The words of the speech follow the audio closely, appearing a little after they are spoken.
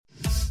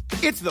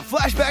It's the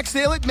flashback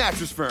sale at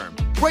Mattress Firm.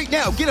 Right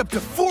now, get up to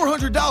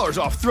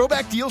 $400 off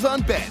throwback deals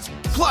on beds.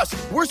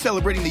 Plus, we're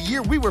celebrating the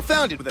year we were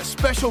founded with a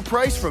special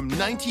price from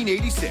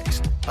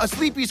 1986. A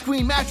Sleepy's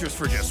Queen mattress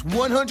for just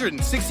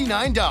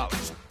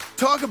 $169.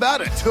 Talk about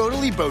a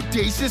totally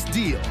bodacious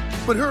deal.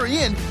 But hurry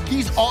in,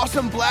 these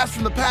awesome blast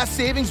from the past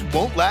savings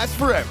won't last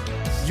forever.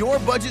 Your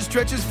budget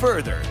stretches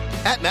further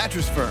at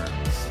Mattress Firm.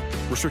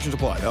 Restrictions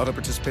apply. Valid at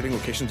participating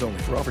locations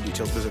only. For offer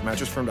details, visit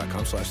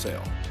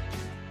mattressfirm.com/sale.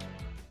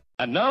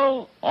 And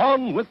now,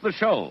 on with the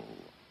show.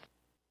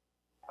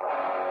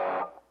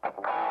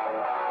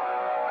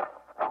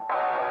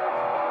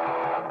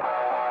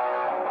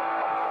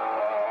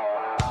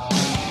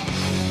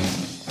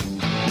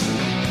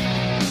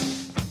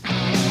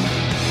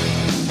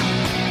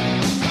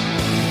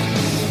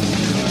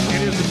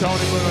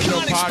 Tony Bruno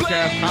Show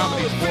podcast,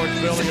 Comedy Sports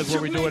Philly is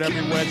where we do it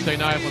every Wednesday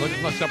night.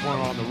 Except when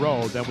we're on the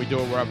road, then we do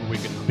it wherever we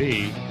can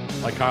be,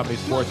 like Comedy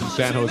Sports in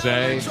San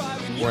Jose,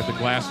 or at the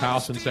Glass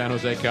House in San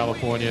Jose,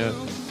 California,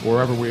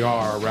 wherever we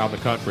are around the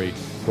country.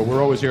 But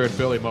we're always here in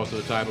Philly most of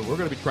the time, but we're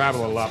going to be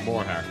traveling a lot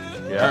more, Harry.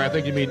 Yeah. Harry, I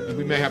think you mean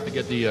we may have to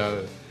get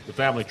the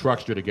family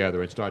truckster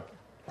together and start.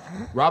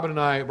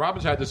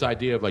 Robin's had this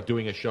idea of like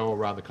doing a show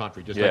around the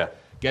country, just like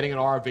getting an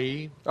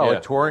RV. Oh,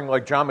 like touring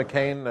like John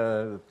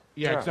McCain.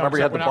 Remember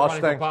he had the bus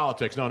thing?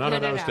 Politics. No, none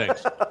of those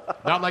things.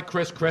 Not like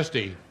Chris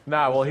Christie.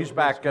 No, well, he's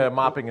back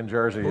mopping in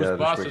Jersey. Whose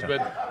bus has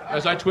been,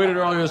 as I tweeted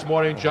earlier this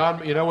morning,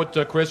 John, you know what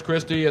Chris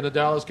Christie and the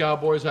Dallas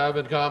Cowboys have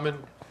in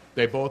common?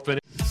 They both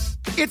finished.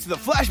 It's the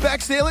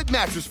flashback sale at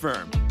Mattress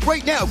Firm.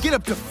 Right now, get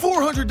up to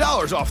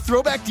 $400 off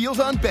throwback deals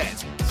on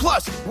beds.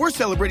 Plus, we're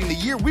celebrating the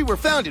year we were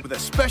founded with a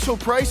special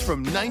price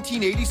from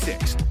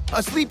 1986.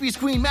 A Sleepy's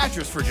Queen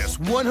mattress for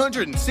just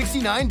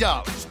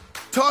 $169.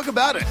 Talk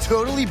about a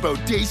totally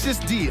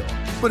bodacious deal.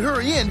 But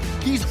hurry in,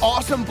 these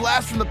awesome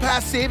blast from the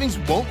past savings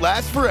won't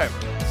last forever.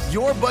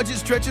 Your budget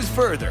stretches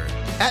further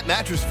at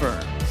Mattress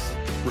Firm.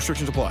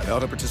 Restrictions apply.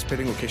 Valid at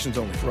participating locations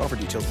only. For offer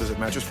details, visit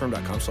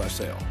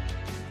mattressfirm.com/sale.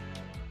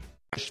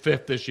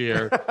 5th this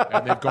year,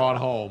 and they've gone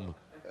home.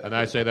 And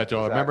I say that to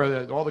all.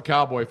 Remember all the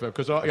Cowboy fans,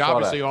 because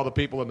obviously all the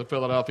people in the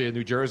Philadelphia,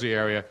 New Jersey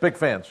area, big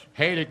fans,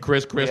 hated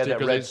Chris Christie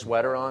because red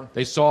sweater on.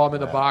 They saw him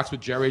in the box with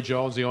Jerry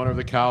Jones, the owner of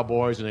the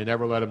Cowboys, and they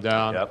never let him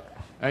down. Yep.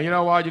 And you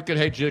know what? You can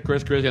hate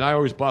Chris Christie, and I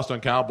always bust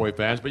on Cowboy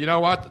fans. But you know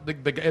what?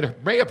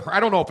 It may have, I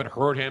don't know if it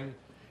hurt him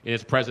in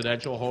his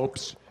presidential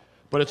hopes,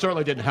 but it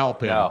certainly didn't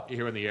help him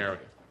here in the area.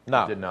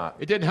 No, it did not.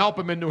 It didn't help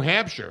him in New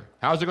Hampshire.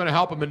 How's it going to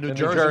help him in New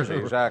Jersey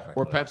exactly.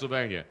 or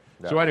Pennsylvania?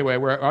 Yeah. So anyway,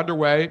 we're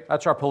underway.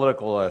 That's our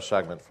political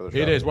segment for the show.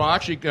 It is. Well,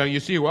 actually, you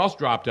see who else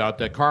dropped out?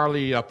 That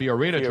Carly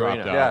Fiorina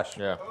dropped out. Yes.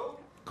 Yeah.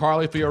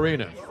 Carly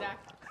Fiorina.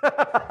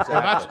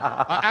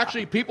 Well,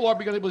 actually, people are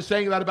going to be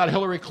saying that about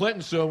Hillary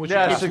Clinton soon, when she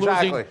keeps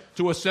losing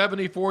to a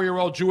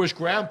 74-year-old Jewish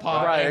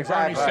grandpa and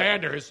Bernie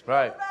Sanders.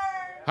 Right.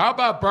 How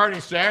about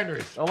Bernie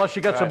Sanders? Unless she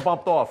gets him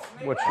bumped off,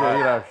 which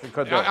she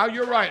could do.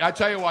 You're right. I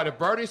tell you what, if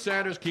Bernie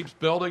Sanders keeps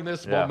building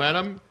this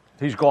momentum,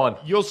 he's gone.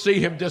 You'll see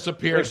him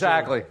disappear.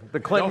 Exactly. Soon. The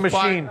Clinton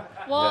machine.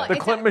 Well, the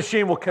Clinton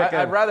machine will kick in.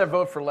 I'd rather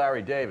vote for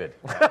Larry David.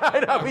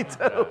 I know, me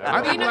too.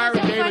 I think Larry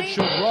David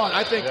should run.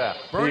 I think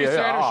Bernie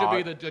Sanders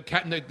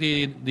should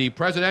be the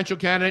presidential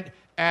candidate,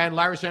 and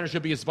Larry Sanders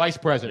should be his vice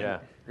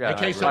president. In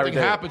case something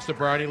happens to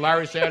Bernie,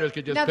 Larry Sanders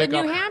could just pick up.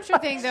 Now, the New Hampshire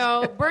thing,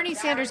 though, Bernie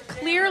Sanders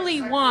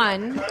clearly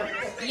won,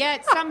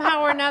 yet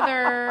somehow or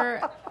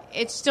another,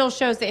 it still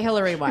shows that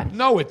Hillary won.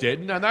 No, it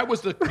didn't. And that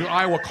was the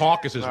Iowa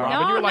caucuses,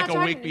 Robin. You're like a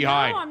week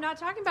behind. No, I'm not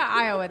talking about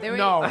Iowa.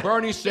 No,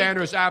 Bernie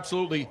Sanders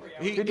absolutely.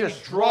 He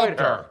destroyed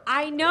her.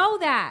 I know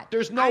that.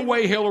 There's no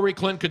way Hillary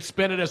Clinton could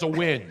spin it as a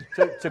win.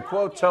 To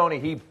quote Tony,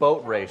 he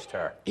boat raced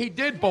her. He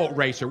did boat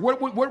race her.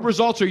 What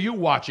results are you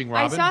watching,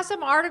 Robin? I saw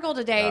some article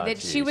today that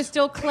she was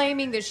still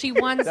claiming that she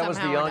won somehow. Was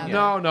the Onion.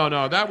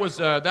 No. That was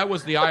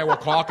the Iowa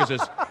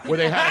caucuses where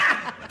they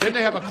had. Didn't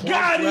they have a coin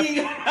flip?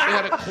 They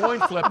had a coin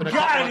flip and a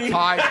couple of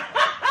ties.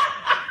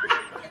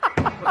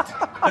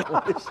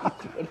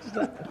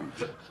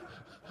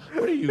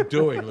 What are you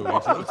doing, Luigi?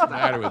 What's the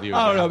matter with you?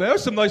 I don't know.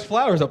 There's some nice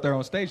flowers up there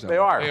on stage, though. They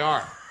are.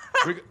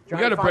 We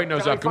got to bring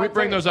those up. Can we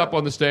bring those up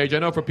on the stage? I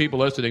know for people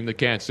listening that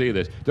can't see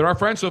this. Did our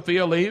friend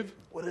Sophia leave?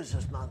 What is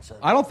this nonsense?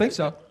 I don't think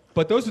so.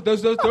 But those are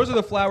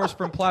the flowers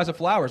from Plaza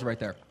Flowers right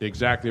there.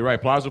 Exactly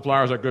right. Plaza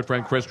Flowers, our good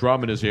friend Chris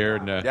Drummond is here.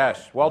 And,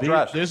 yes, well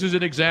dressed. This is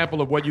an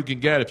example of what you can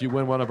get if you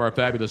win one of our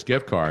fabulous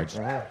gift cards.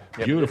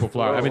 Beautiful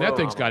flowers. I mean, that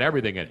thing's got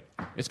everything in it.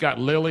 It's got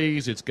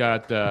lilies. It's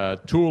got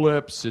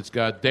tulips. It's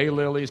got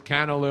daylilies,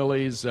 canna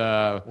lilies.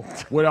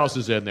 What else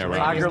is in there,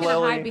 Robbie? Tiger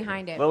lily. Hide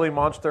behind it. Lily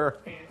monster.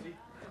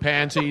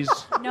 Pansies.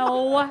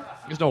 No.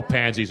 There's no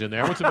pansies in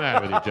there. What's the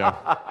matter with you, Joe?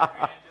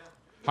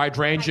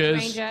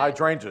 Hydrangeas.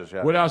 Hydrangeas,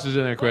 yeah. What else is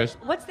in there, Chris?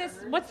 What's this?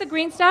 What's the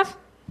green stuff?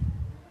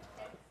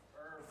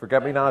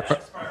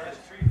 Forget-me-nots.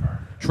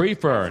 Tree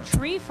fern.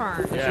 Tree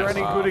fern. Is there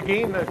any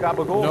Gudagin,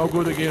 gabagool? No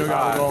Gudagin or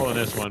gabagool in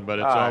this one, but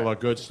it's all the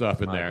good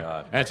stuff in there.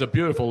 God. And it's a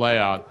beautiful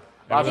layout.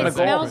 It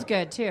smells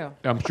good, too.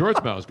 I'm sure it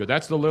smells good.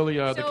 That's the lily,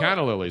 the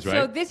canna lilies, right?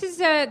 So this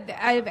is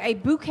a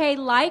bouquet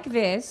like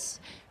this,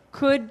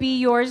 could be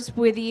yours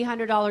with the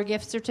 $100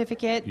 gift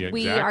certificate. Yeah,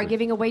 We exactly. are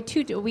giving away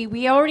two.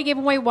 We already gave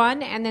away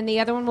one, and then the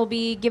other one will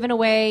be given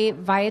away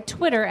via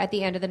Twitter at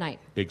the end of the night.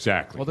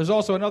 Exactly. Well, there's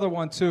also another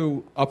one,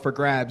 too, up for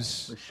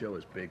grabs. This show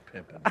is big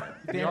pimping.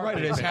 Damn right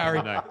it is, Harry.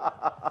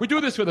 We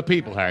do this for the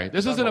people, Harry.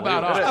 This isn't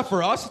about It's us. not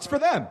for us. It's for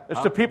them.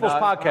 It's the People's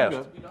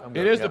Podcast.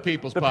 It is the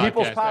people's The podcast.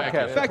 People's Thank you.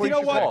 Podcast. In fact, you know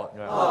what?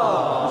 This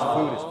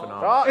food is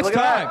phenomenal. It's look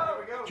at time. that.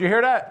 Did you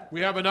hear that? We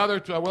have another.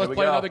 Let's we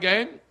play go. another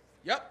game.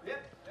 Yep.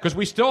 Because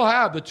we still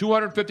have the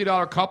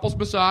 $250 couples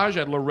massage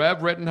at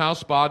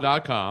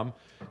LaRevRittenhouseSpa.com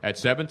at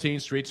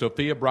 17th Street.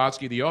 Sophia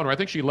Brodsky, the owner. I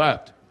think she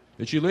left.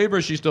 Did she leave or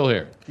is she still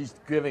here? He's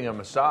giving a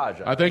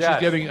massage. I think Yes.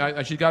 she's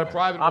giving. She's got a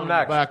private room I'm in the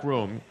next. back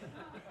room.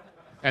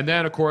 And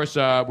then, of course,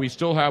 we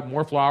still have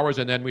more flowers.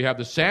 And then we have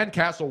the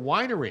Sandcastle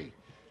Winery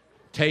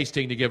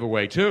tasting to give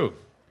away, too.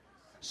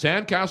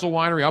 Sandcastle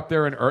Winery up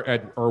there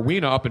at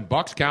Irwina, up in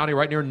Bucks County,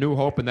 right near New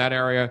Hope in that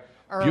area.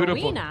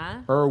 Beautiful.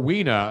 Irwina?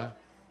 Irwina.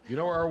 You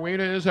know where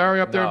Irwina is,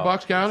 Harry, up there in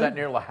Bucks County? Is that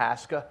near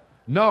Lahaska?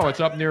 No, it's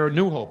up near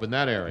New Hope in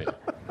that area.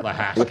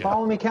 Lahaska.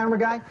 Follow me, camera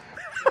guy?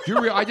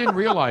 I didn't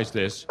realize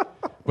this,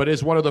 but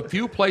it's one of the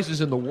few places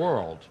in the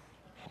world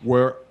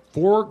where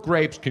 4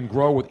 grapes can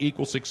grow with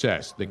equal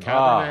success. The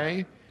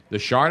Cabernet, the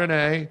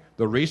Chardonnay,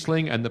 the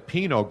Riesling, and the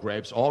Pinot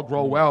grapes all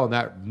grow well in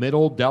that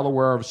middle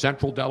Delaware,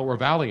 central Delaware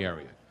Valley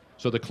area.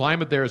 So the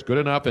climate there is good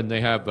enough, and they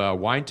have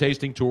wine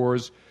tasting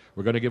tours.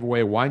 We're going to give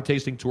away a wine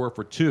tasting tour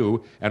for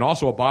 2, and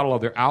also a bottle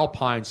of their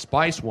Alpine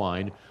Spice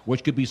wine,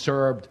 which could be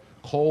served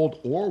cold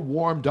or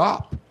warmed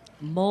up.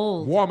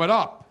 Mold. Warm it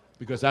up,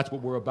 because that's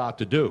what we're about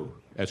to do,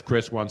 as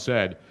Chris once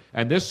said.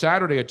 And this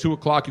Saturday at 2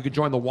 o'clock, you can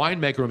join the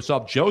winemaker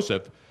himself,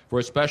 Joseph, for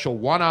a special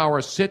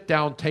 1-hour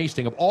sit-down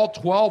tasting of all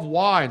 12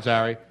 wines,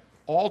 Harry.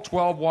 All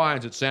 12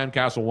 wines at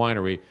Sandcastle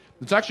Winery.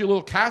 It's actually a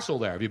little castle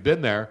there. If you've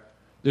been there,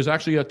 there's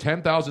actually a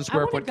 10,000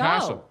 square wanna foot go.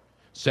 castle.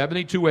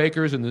 72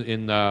 acres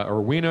in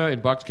Irwina in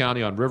Bucks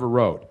County on River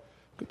Road.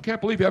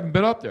 Can't believe you haven't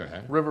been up there,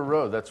 huh? River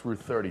Road, that's Route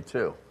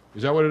 32.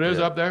 Is that what it is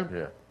up there?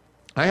 Yeah.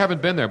 I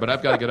haven't been there, but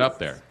I've got to get up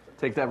there.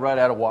 Take that right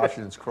out of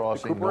Washington's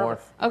Crossing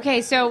north.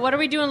 Okay, so what are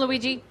we doing,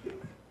 Luigi?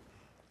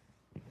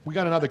 We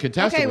got another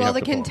contestant. Okay, we well, have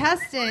the to phone.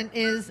 contestant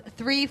is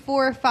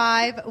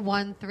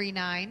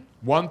 345139.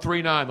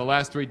 139, the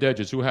last 3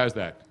 digits. Who has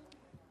that?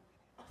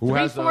 Who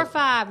has the-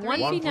 345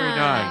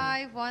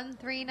 139.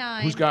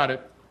 5139. Who's got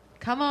it?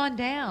 Come on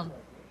down.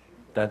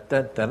 Whoever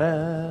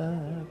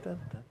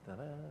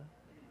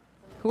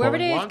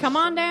Going it is, once? come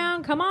on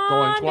down. Come on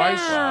Going twice?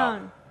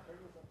 down.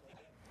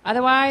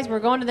 Otherwise, we're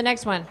going to the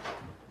next one.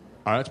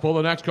 All right, let's pull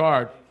the next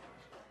card.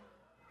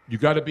 You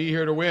got to be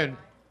here to win.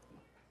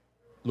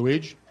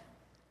 Luigi?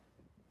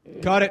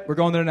 Cut it. We're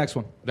going to the next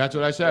one. That's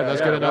what I said.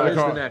 Let's get another What is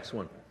the card. next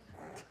one?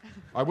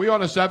 Are we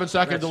on a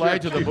 7-second delay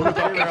to the booth up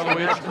there,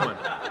 Luigi?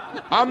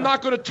 I'm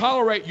not going to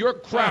tolerate your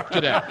crap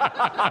today.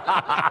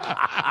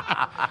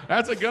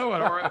 That's a good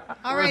one.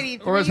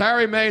 Alrighty, Or as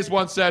Harry Mays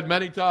once said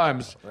many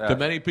times to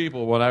many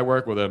people when I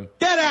work with him.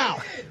 Get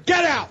out!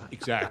 Get out!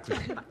 Exactly.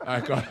 All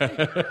right, go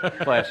ahead.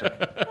 Classic.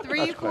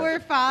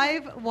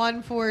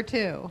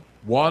 345142.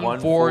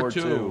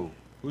 142.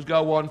 Who's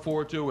got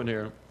 142 in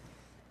here?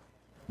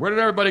 Where did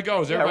everybody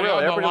go? Is everybody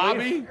really, out in the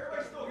everybody lobby?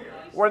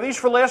 Were these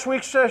for last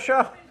week's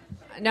show?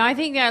 No, I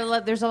think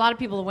there's a lot of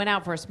people who went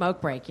out for a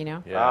smoke break, you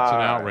know? Yeah, it's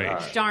an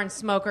outrage. Darn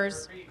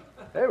smokers.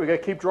 Hey, we got to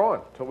keep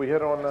drawing till we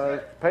hit on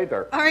pay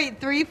dirt. All right,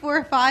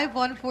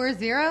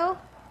 345140.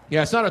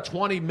 Yeah, it's not a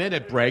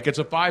 20-minute break. It's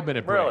a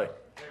 5-minute break. Really?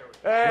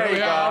 Hey,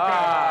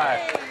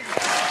 Yeah, okay.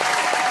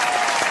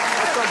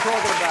 That's what I'm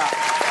talking about.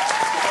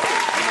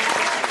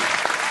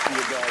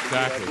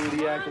 Exactly.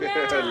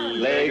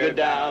 Lay it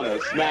down and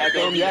smack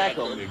 'em, yak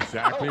 'em.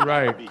 Exactly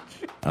right.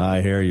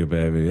 I hear you,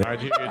 baby. I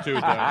hear you too,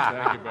 Doug.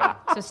 Thank you, buddy.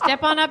 So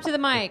step on up to the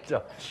mic.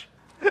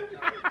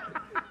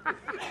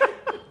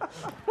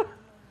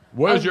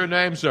 What is your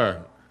name,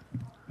 sir?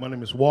 My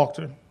name is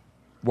Walter.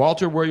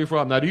 Walter, where are you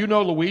from? Now, do you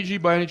know Luigi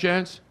by any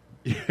chance?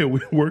 Yeah, we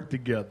work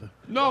together.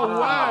 No way.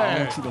 I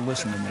want you to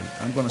listen to me.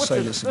 I'm going to say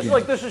this This is again.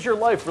 like this is your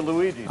life for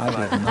Luigi.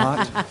 I did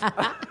not.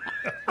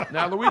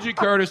 Now, Luigi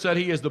Curtis said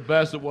he is the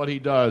best at what he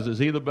does. Is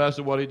he the best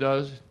at what he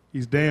does?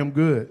 He's damn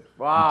good.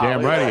 Wow.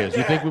 Damn right he is.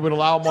 You think we would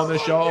allow him on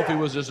this show if he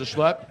was just a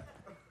schlep?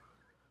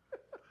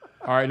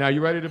 All right, now you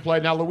ready to play?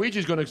 Now,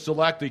 Luigi's going to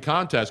select the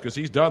contest because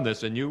he's done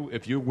this, and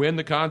if you win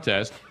the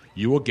contest,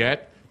 you will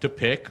get to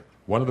pick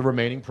one of the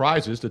remaining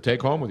prizes to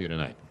take home with you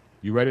tonight.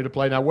 You ready to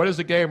play? Now, what is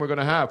the game we're going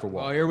to have for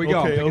Walt? Oh, here we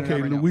go. Okay,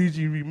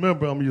 Luigi,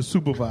 remember I'm your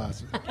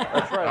supervisor.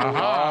 That's right.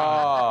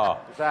 Aha.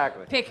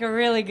 Exactly. Pick a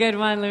really good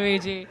one,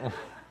 Luigi.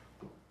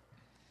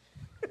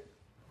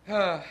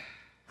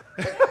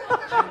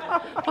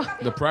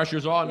 The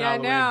pressure's on Yeah, I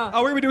now, know. Luigi.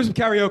 Oh, we're going to be doing some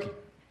karaoke.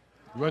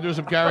 You want to do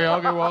some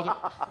karaoke, Walter?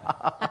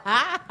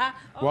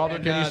 Walter,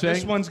 can you sing?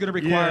 This one's going to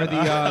require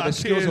the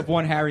skills of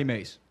one Harry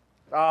Mays.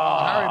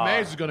 Harry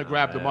Mays is going to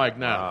grab the mic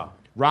now.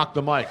 Rock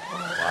the mic.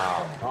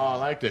 Wow. Oh, I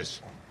like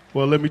this.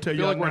 Well, let me tell you,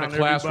 Feel like we're in a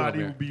classroom everybody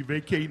here. will be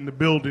vacating the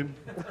building.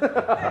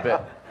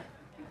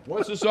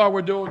 What's the song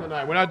we're doing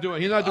tonight? We're not doing.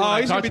 He's not doing. Oh,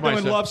 I he's going Touch to be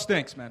doing Myself. Love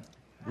Stinks, man.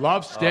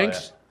 Love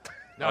Stinks.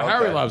 Now,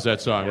 Harry loves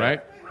that song,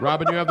 right?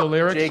 Robin, you have the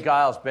lyrics? Jay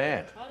Giles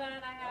Band. Hold on, I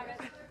have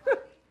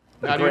it.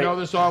 Now, do you know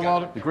this song,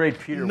 Walter? The great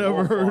Peter Never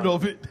Wolf. heard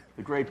of it.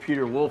 The great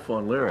Peter Wolf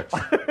on lyrics.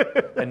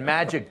 And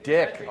Magic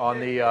Dick on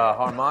the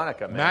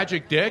harmonica, man.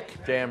 Magic Dick?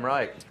 Damn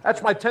right.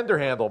 That's my Tinder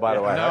handle, by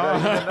the way. No. I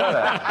didn't even know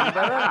that. You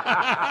know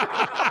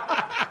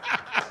that?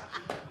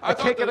 I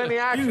kick it in the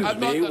action.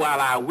 while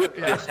I whip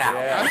this out.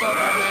 I thought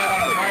that man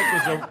on the mic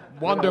was a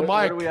Wonder Where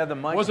Mike. do we have the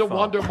Was it microphone?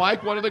 Wonder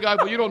Mike, one of the guys?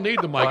 Well, you don't need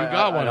the mic. You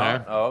got one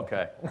there. Oh,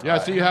 okay. Yeah,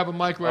 see, you have a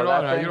mic right Oh, that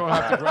on there. thing? You don't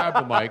have to grab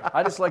the mic.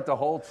 I just like to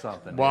hold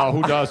something. Well,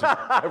 who doesn't?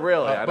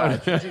 Really, I know.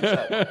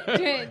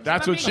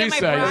 That's what she said.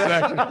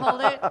 said. You can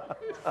hold it.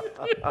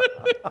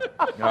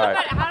 All right.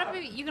 How do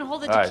you can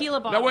hold the All right. tequila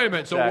bottle? Now, wait a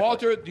minute. So,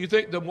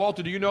 Exactly.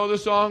 Walter, do you know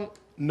this song?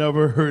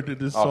 Never heard of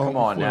this Oh, song come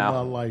on before now.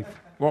 in my life.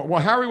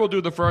 Well, Harry will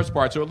do the first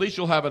part, so at least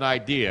you'll have an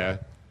idea.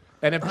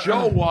 And if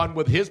Joe won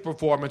with his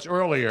performance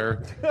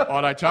earlier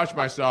on I Touched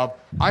Myself,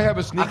 I have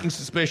a sneaking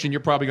suspicion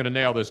you're probably going to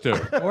nail this, too. We're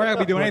not going to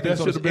be doing anything that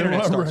until this should've been internet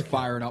my starts record.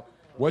 firing up.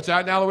 What's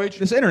that now, Luigi?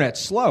 This internet's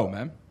slow,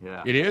 man.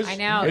 Yeah. It is? I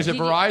know. Is it Did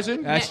you-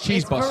 Verizon? That's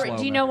cheese It's bus slow,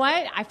 Do you man. know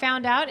what? I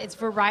found out it's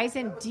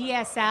Verizon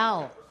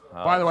DSL.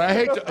 By the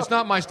way, it's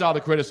not my style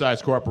to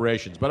criticize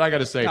corporations, but I got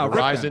to say, No, rip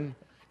Verizon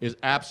is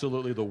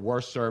absolutely the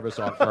worst service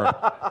on earth.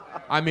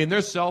 I mean,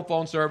 their cell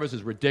phone service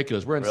is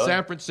ridiculous. We're in Really?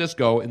 San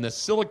Francisco, in the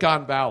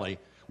Silicon Valley,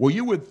 where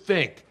you would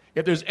think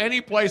if there's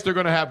any place they're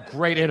going to have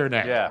great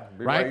internet, Yeah.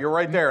 right? You're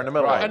right there in the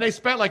middle of And it. they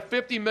spent like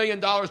 $50 million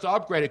to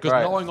upgrade it because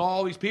Right. knowing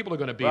all these people are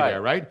going to be Right.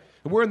 there, right?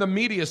 And we're in the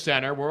media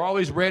center where all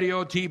these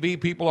radio, TV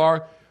people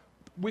are.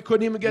 We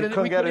couldn't even get You it.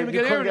 couldn't We get couldn't it- even you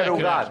get couldn't get internet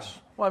it connection.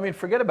 without. Well, I mean,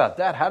 forget about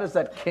that. How does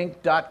that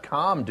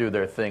kink.com do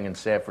their thing in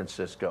San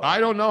Francisco? I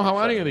don't know how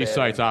any of these bad.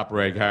 sites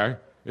operate, Harry.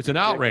 It's an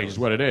outrage, is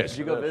what it is. Did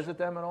you go visit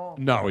them at all?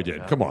 No, we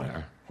didn't. Come on,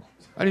 Harry.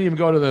 I didn't even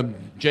go to the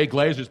Jay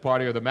Glazer's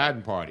party or the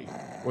Madden party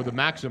or the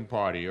Maxim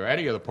party or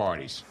any of the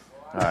parties.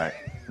 All right.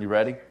 You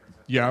ready?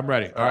 Yeah, I'm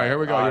ready. All right, here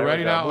we go. All You right,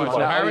 ready here we now? go. So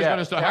Now, Harry's yeah. going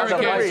to start. Now Harry the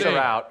can't lights sing. are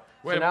out.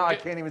 Wait, So now I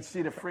get- can't even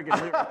see the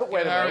friggin' lyrics.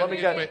 Wait a Harry-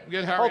 minute. Let me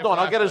get Harry Hold a on.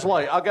 I'll get his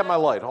flashlight. light. I'll get my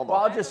light. Hold Well,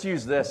 on. I'll just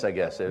use this, I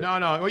guess. No. Well,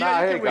 Nah, yeah,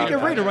 here you you can go. read You it.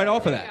 can read it right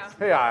off of that.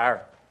 Here you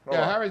are. Hold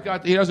Yeah, on. Harry's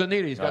got. He doesn't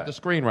need it. He's got the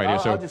screen right here.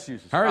 So I'll just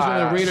use this. Harry's going All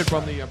to right. read it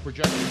from the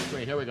projection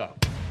screen. Here we go.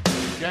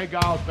 Jay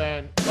Giles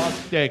Band, Love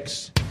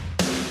Sticks.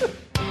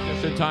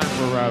 Just in time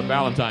for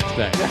Valentine's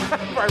Day.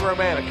 Very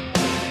romantic.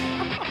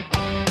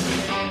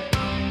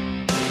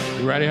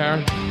 You ready,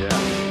 Harry? Yeah.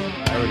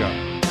 Here we go.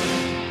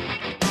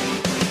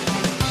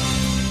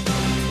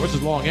 What's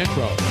his long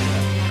intro?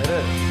 It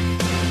is.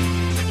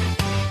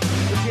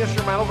 This is the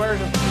instrumental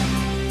version.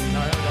 No,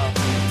 here we go.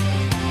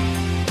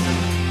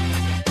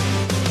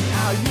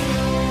 Now you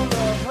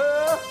love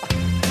her,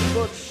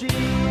 but she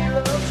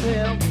loves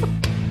him,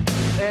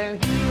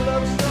 and he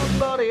loves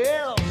somebody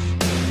else.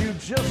 You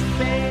just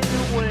can't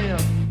win,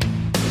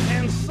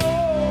 and so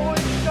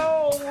it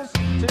goes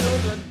till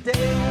the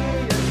day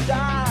you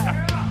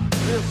die.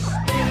 This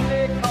thing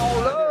they call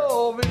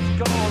love is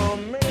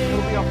gonna make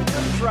you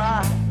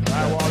try. All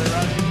right, Wally,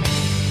 ready?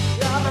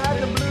 Yeah, I've had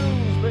the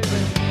blues,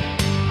 baby.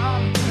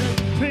 I'm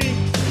pink.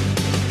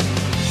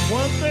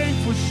 One thing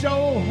for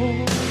sure.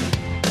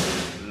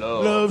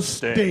 Love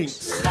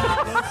stinks.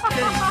 Love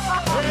stinks.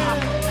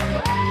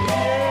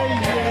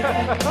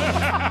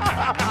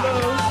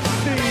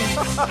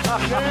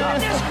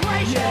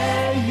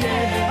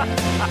 Yeah.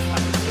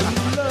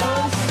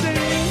 Love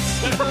stinks.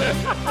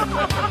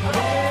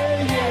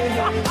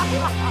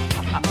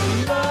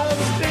 Love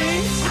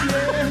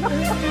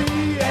stinks.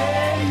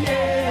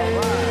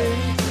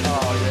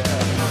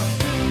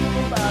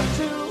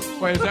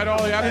 Wait, is that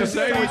all you have to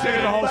say? We sing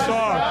the whole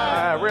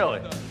song. Really?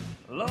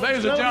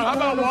 Ladies and gentlemen, how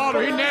about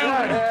Walter? He nailed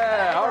it.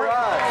 Yeah, all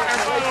right.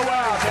 And by the way,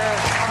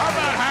 how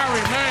about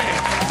Harry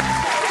Mays?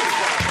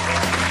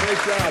 Great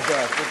job,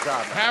 Beth. Good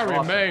job.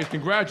 Harry Mays,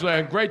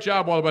 congratulations. Great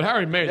job, Walter. But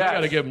Harry Mays, Yes. you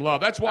got to give him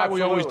love. That's why we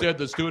always Absolutely. did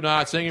the Stu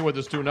Nods, singing with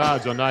the Stu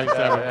Nods on 97.5.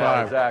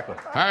 Yeah, exactly.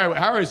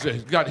 Harry's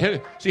got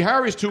hit. See,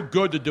 Harry's too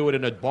good to do it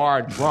in a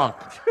bar drunk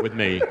with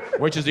me,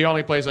 which is the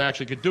only place I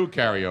actually could do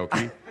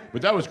karaoke.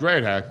 But that was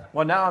great, Harry.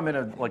 Well, now I'm in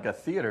a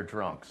theater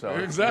drunk, so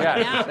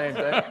Exactly. yeah, it's the same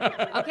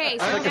thing. Okay,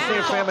 so I can see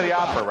a Phantom of the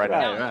Opera right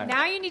now.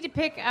 now you need to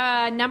pick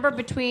a number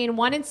between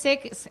 1 and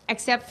 6,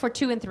 except for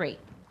 2 and 3.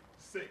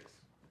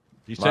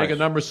 He's Nice. taking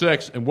number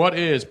 6. And what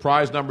is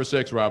prize number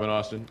 6, Robin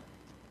Austin?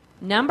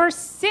 Number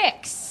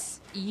 6,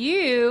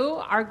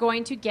 you are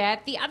going to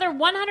get the other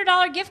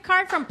 $100 gift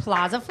card from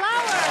Plaza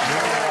Flowers.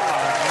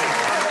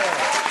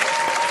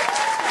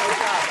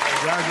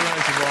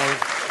 Congratulations,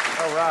 Walter.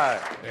 All right.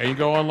 And you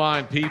go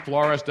online,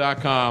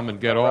 pflorist.com, and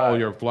get all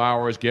your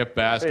flowers, gift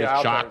baskets, Yeah,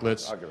 I'll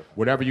chocolates, get it.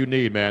 whatever you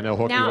need, man. They'll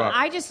hook you Now, up.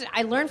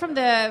 I learned from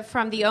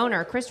the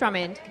owner, Chris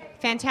Drummond.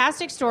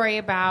 Fantastic story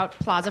about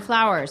Plaza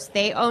Flowers.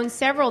 They own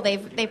several.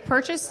 They've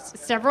purchased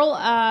several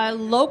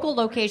local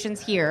locations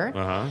here.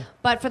 Uh-huh.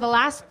 But for the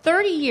last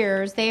 30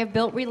 years, they have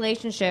built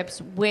relationships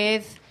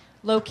with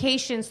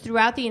locations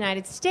throughout the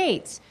United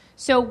States.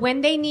 So when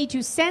they need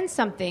to send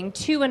something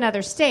to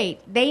another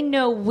state, they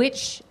know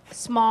which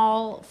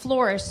small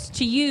florists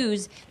to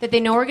use that they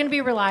know are going to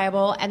be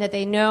reliable and that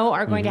they know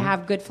are going to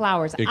have good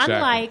flowers. Exactly.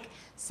 Unlike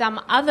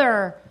some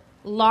other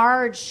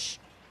large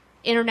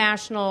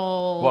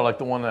international... Well, like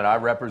the one that I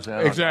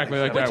represent. Exactly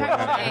like that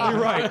one.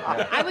 You're right.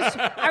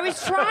 I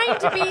was trying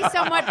to be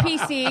somewhat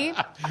PC,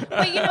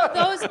 but you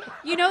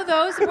know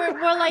those where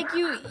like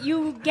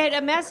you get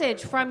a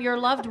message from your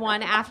loved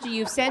one after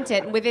you've sent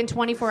it, and within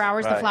 24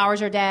 hours the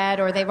flowers are dead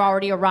or they've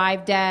already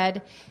arrived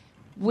dead.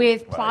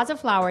 With Plaza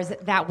Flowers,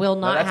 that will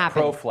not that's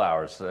happen. Pro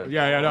Flowers. But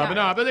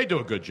they do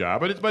a good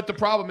job. But the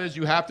problem is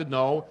you have to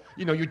know,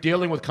 you're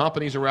dealing with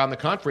companies around the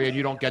country and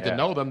you don't get to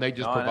know them. They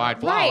just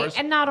provide flowers. Right,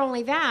 and not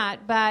only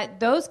that,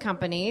 but those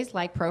companies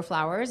like Pro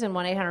Flowers and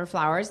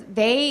 1-800-Flowers,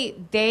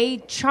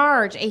 they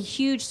charge a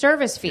huge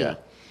service fee,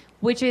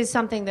 which is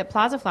something that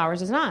Plaza Flowers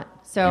does not.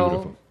 So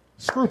Beautiful.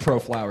 Screw Pro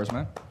Flowers,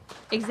 man.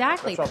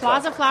 Exactly.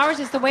 Plaza Flowers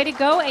is the way to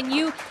go, and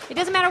it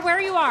doesn't matter where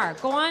you are.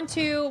 Go on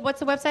to, what's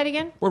the website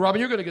again? Well,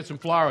 Robin, you're going to get some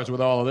flowers with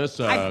all of this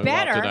I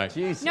better. tonight.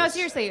 No,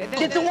 seriously.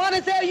 Did the one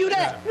to tell you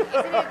that?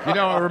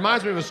 It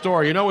reminds me of a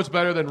story. You know what's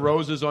better than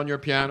roses on your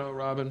piano,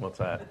 Robin? What's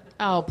that?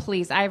 Oh,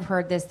 please. I've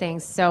heard this thing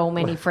so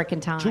many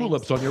freaking times.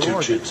 Tulips on your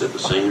organ. Chicks at the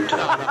same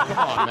time. Come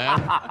on, man.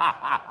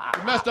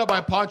 You messed up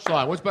my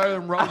punchline. What's better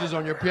than roses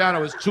on your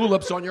piano is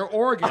tulips on your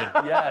organ.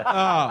 Yes.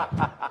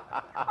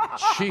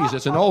 Jeez,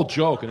 it's an old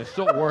joke, and it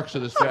still works to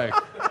this day.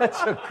 That's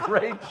a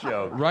great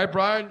joke. Right,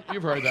 Brian?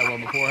 You've heard that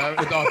one before,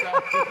 haven't you?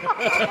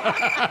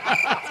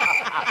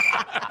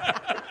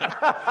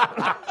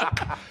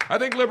 I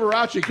think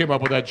Liberace came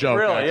up with that joke.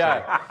 Really, actually.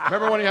 yeah.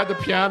 Remember when he had the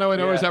piano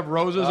and always have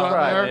roses on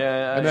Right, there?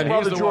 yeah. And then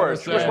Brother he's the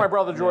George. one Wish my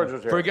brother George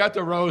was here. Forget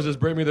the roses,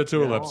 bring me the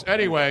tulips.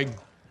 Anyway,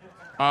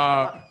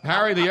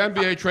 Harry, the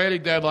NBA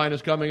trading deadline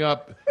is coming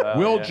up.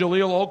 Will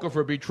Jahlil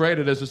Okafor be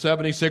traded as the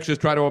 76ers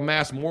try to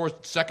amass more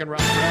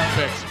second-round draft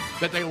picks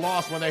that they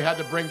lost when they had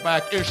to bring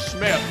back Ish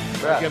Smith,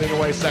 giving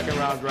away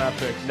second-round draft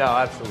picks? No,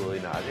 absolutely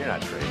not. You're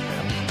not trading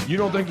him. You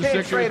don't think You the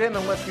can't Sixers... trade him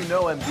unless you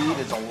know Embiid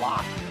is a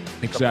lock.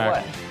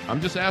 Exactly. I'm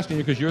just asking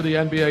you because you're the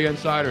NBA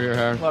insider here,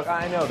 Harry. Look,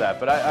 I know that,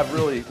 but I've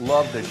really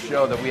loved this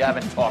show that we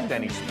haven't talked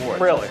any sports.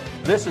 Really?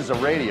 This is a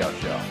radio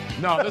show.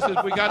 No, this is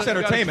we got to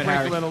entertainment,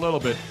 sprinkle Harry. in a little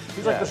bit.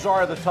 He's like the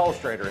czar of the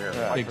telestrator here.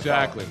 Yeah. Mike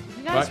Exactly.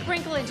 You got to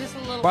sprinkle in just a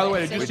little By the bit.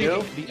 way, did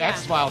you see the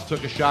X-Files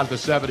took a shot at the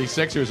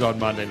 76ers on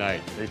Monday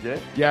night? They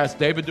did? Yes,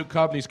 David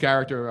Duchovny's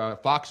character,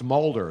 Fox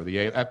Mulder,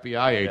 the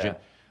FBI agent.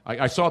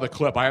 I saw the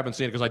clip. I haven't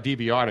seen it because I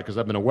DVR'd it because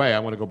I've been away. I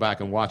want to go back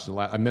and watch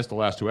I missed the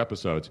last 2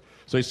 episodes.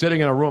 So he's sitting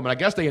in a room, and I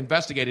guess they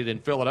investigated in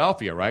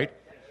Philadelphia, right?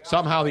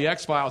 Somehow the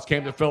X-Files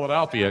came to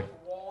Philadelphia.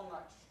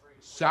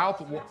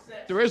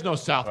 There is no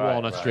South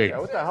Walnut Street. Yeah,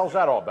 what the hell's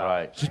that all about?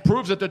 Right. Just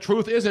proves that the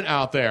truth isn't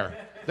out there.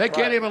 They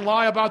can't even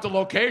lie about the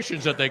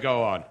locations that they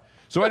go on.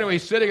 So anyway,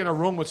 he's sitting in a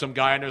room with some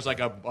guy, and there's like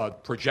a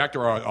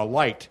projector or a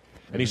light.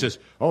 And he says,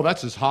 oh,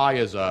 that's as high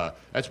as,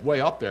 that's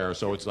way up there,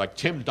 so it's like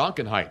Tim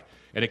Duncan height.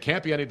 And it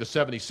can't be any of the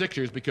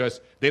 76ers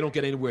because they don't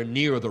get anywhere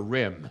near the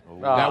rim.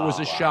 That was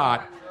a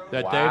shot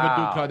that David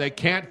Duchovny, they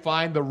can't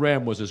find the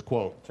rim, was his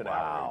quote.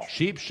 Wow.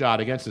 Cheap shot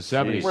against the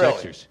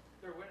 76ers.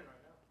 Really?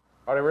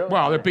 Are they really?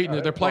 Well,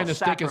 they're playing the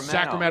stinking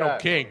Sacramento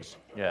Kings.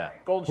 Yeah.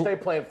 Golden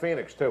State playing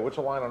Phoenix, too. What's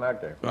the line on that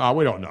game?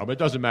 We don't know, but it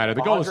doesn't matter.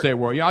 The Golden State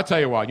Warriors, I'll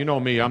tell you what, you know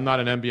me, I'm not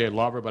an NBA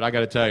lover, but I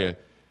got to tell you,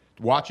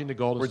 watching the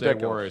Golden State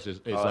Warriors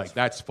is like,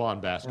 that's fun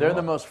basketball. They're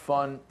the most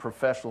fun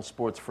professional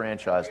sports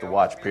franchise to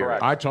watch, period.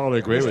 I totally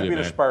agree with you, man.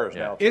 The Spurs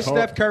now. Is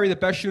Steph Curry the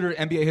best shooter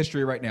in NBA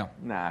history right now?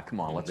 Nah, come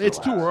on. It's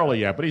too early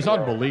yet, but he's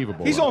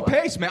unbelievable. He's on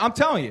pace, man. I'm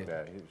telling you.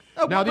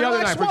 Now, the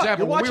other night, for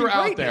example, when we were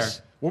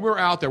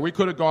out there, we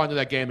could have gone to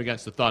that game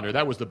against the Thunder.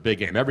 That was the big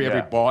game.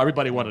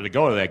 Everybody wanted to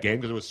go to that game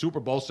because it was Super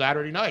Bowl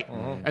Saturday night.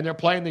 Mm-hmm. And they're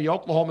playing the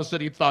Oklahoma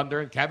City Thunder,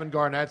 and Kevin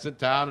Garnett's in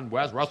town, and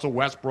Russell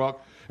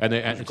Westbrook.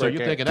 And so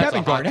you're thinking, that's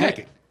a hot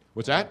ticket.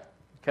 What's that?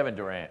 Kevin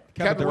Durant.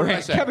 Kevin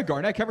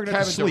Garnett. Kevin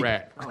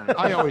Durant.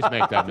 I always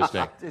make that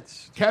mistake.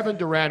 Kevin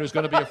Durant, who's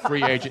going to be a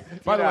free agent.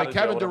 By the way,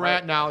 Kevin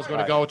Durant now is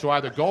going to go to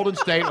either Golden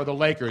State or the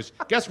Lakers.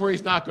 Guess where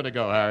he's not going to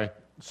go, Harry?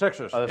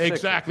 Sixers.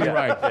 Exactly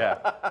right.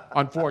 Yeah.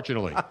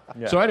 Unfortunately.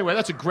 Yeah. So anyway,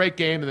 that's a great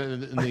game,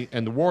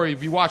 and the Warriors.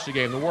 If you watch the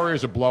game, the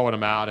Warriors are blowing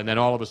them out, and then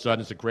all of a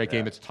sudden it's a great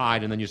game. It's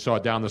tied, and then you saw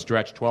it down the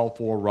stretch,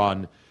 12-4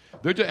 run.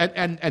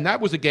 And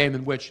that was a game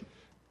in which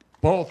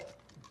both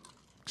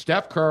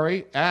Steph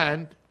Curry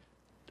and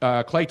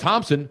Klay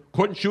Thompson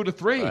couldn't shoot a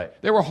three.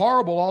 Right. They were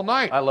horrible all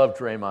night. I love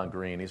Draymond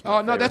Green. He's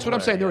my no, that's what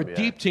I'm saying. They're a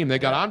deep team. They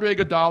got Andre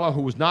Iguodala,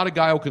 who was not a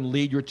guy who can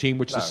lead your team,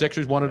 which the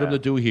Sixers wanted him to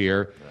do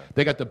here. Yeah.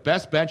 They got the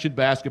best bench in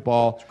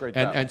basketball.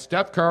 And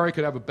Steph Curry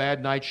could have a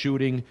bad night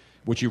shooting,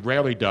 which he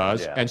rarely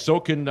does. Yeah. And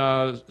so can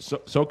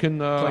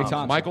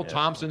Michael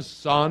Thompson's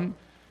son.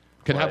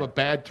 Can have a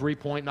bad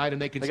three-point night, and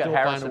they can still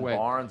find a way.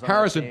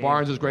 Harrison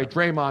Barnes is great.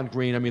 Draymond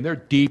Green. I mean, they're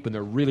deep, and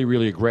they're really,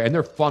 really great, and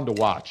they're fun to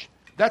watch.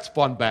 That's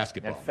fun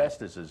basketball. And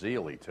Festus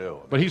Ezeli, too.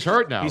 But he's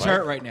hurt now. He's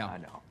hurt right now. I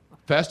know.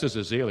 Festus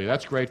Ezeli.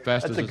 That's great,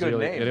 Festus That's a good Ezeli.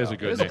 name, It is though. a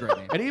good It is a name. great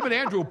name. And even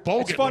Andrew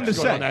Bogut It's fun to looks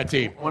good say. on that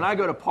team. When I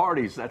go to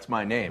parties, that's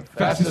my name.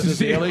 Festus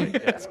Ezeli.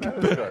 That's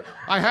good.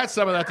 I had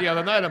some of that the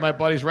other night at my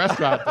buddy's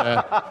restaurant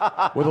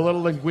with a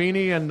little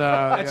linguine and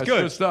That's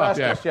good. stuff.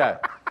 Festus, yeah.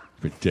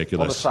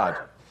 Ridiculous. On the side.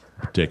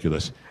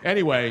 Ridiculous.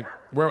 Anyway,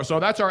 so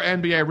that's our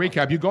NBA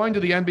recap. You're going to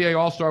the NBA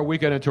All-Star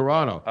Weekend in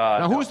Toronto.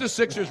 Now, who's the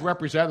Sixers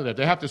representative?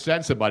 They have to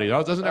send somebody.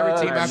 Doesn't every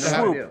team have to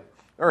have? Swoop.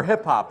 Or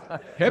hip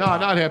hop. No,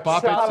 not hip hop.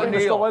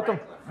 Still with them?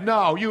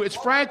 No, it's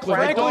Franklin.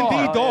 Franklin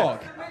the the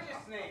dog.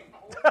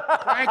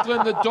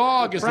 Franklin the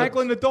dog is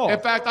Franklin the dog. In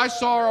fact, I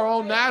saw our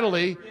own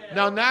Natalie.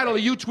 Now,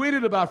 Natalie, you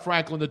tweeted about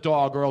Franklin the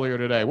dog earlier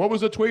today. What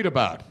was the tweet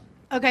about?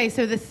 Okay,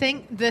 so the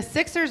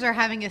Sixers are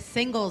having a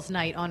singles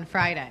night on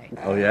Friday.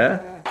 Oh,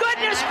 yeah?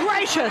 Goodness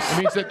gracious!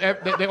 It means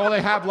that all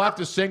they have left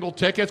is single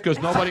tickets because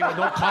no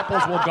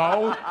couples will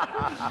go.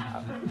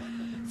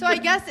 So I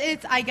guess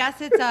it's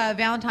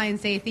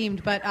Valentine's Day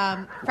themed, but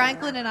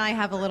Franklin and I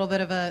have a little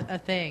bit of a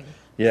thing.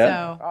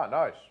 Yeah? So, Oh,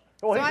 nice.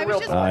 Well, So he's I a was real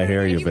just dog. I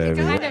hear you,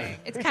 baby.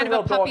 It's He's kind a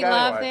of a real puppy dog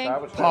love anyway, thing. so I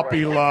was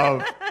Puppy right.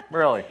 love.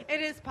 Really?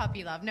 it is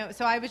puppy love. No,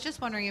 so I was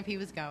just wondering if he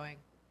was going.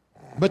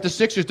 But the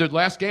Sixers, their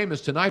last game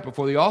is tonight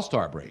before the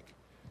All-Star break.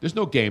 There's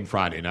no game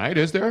Friday night,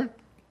 is there?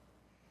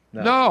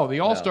 No, the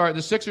All-Star,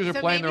 the Sixers are So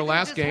playing maybe their they're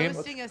last just game.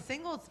 hosting a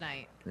singles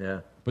night. Yeah.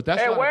 But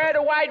that's Hey, not where are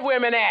the white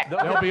women at?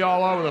 they'll be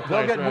all over the They'll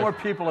place. get right? more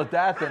people at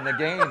that than the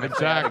game. if they had a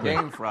Exactly.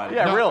 game Friday.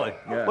 Yeah, No. really.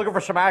 Yeah. Looking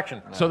for some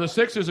action. So the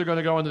Sixers are going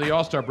to go into the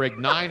All-Star break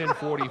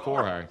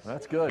 9-44, Harry.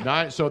 That's good.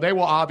 So they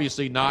will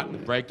obviously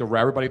not break the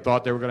record. Everybody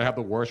thought they were going to have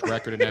the worst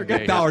record in NBA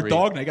Forget dollar history.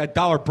 dog night. You got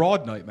dollar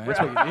broad night, man. That's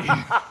what you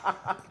need.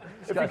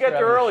 If you get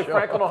there early,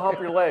 Franklin will hump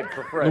your leg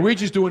for free.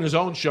 Luigi's doing his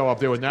own show up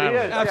there with He Natalie.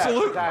 is,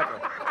 Absolutely. exactly.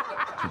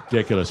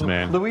 Ridiculous,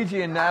 man.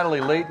 Luigi and Natalie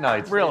late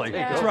nights. Really?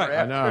 That's right.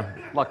 I know.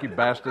 Lucky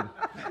bastard.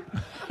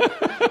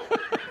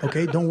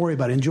 Okay, don't worry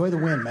about it. Enjoy the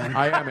win, man.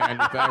 I am,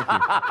 Andy. Thank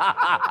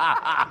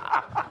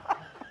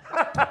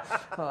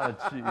Oh,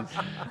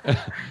 jeez. you.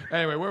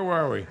 Anyway, where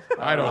were we?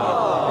 I don't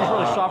know. He's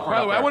really suffering.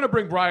 By the way, I want to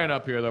bring Brian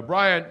up here, though.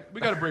 Brian,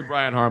 we got to bring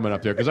Brian Harmon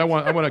up there because I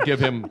want to give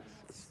him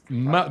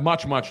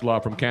much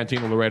love from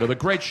Cantina Laredo, the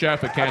great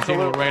chef at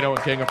Cantina Laredo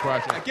and King of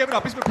Prussia. Give it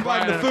up. He's been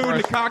providing the Brian, food and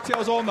the of course.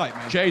 cocktails all night,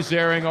 man. Jay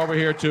Zaring over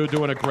here, too,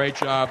 doing a great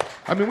job.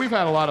 I mean, we've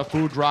had a lot of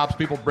food drops.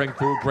 People bring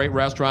food, great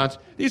restaurants.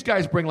 These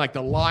guys bring, like,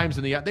 the limes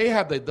and they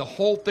have the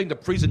whole thing, the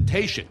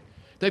presentation.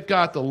 They've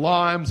got the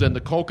limes and the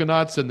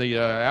coconuts and the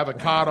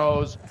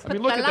avocados. I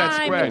mean, look The at that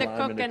lime spread. and the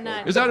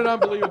coconut. Is that an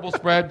unbelievable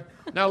spread?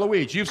 Now,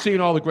 Luigi, you've seen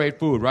all the great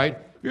food, right?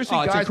 You've seen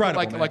Oh, it's guys incredible,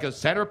 with man. like a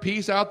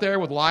centerpiece out there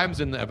with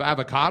limes and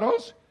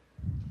avocados?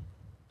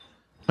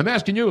 I'm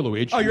asking you,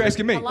 Luigi. Oh, you're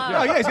asking me? Hello.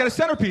 Oh, yeah, he's got a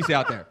centerpiece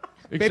out there.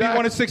 Baby Exactly.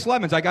 wanted 6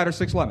 lemons. I got her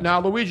 6 lemons. Now,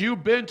 Luigi,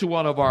 you've been to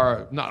one of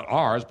our, not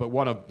ours, but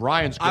one of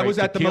Brian's great I was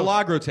at the tequila-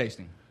 Milagro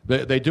tasting.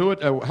 They do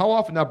it. How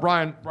often? Now,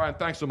 Brian,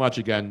 thanks so much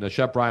again.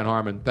 Chef Brian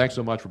Harmon, thanks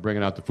so much for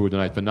bringing out the food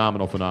tonight.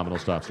 Phenomenal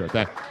stuff, sir.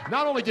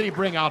 Not only did he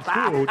bring out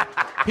food,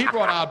 he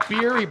brought out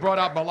beer. He brought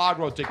out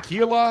Milagro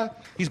tequila.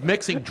 He's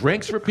mixing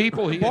drinks for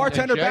people.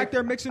 Bartender Jay- back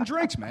there mixing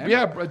drinks, man.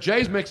 Yeah,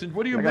 Jay's mixing.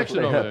 What are you mixing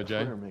over there,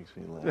 Jay?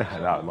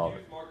 Yeah, I love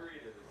it.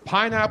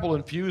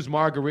 Pineapple-infused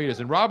margaritas.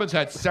 And Robin's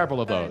had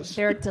several of those.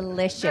 They're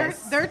delicious.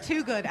 They're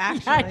too good,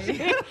 actually.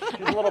 She's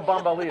a little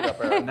bumbalita up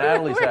there.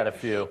 Natalie's had a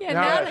few. Yeah,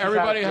 Now, Natalie-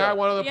 everybody had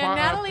one of the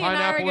Natalie and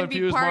I are going to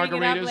be pineapple-infused partying it up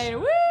margaritas. later.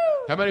 Woo!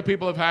 How many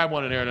people have had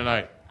one in here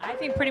tonight? I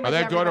think pretty much Are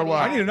they good or everybody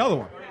what? I need another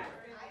one.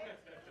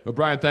 Well,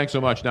 Brian, thanks so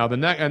much. Now,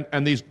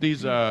 and these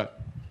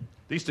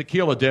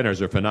tequila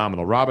dinners are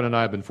phenomenal. Robin and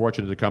I have been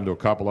fortunate to come to a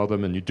couple of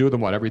them, and you do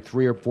them, every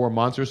 3 or 4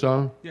 months or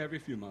so? Yeah, every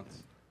few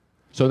months.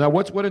 So now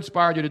what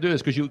inspired you to do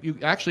this? Because you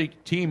actually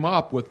team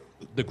up with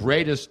the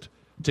greatest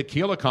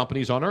tequila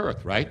companies on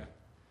earth, right? Yeah.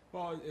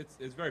 Well,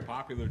 it's very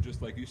popular,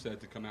 just like you said,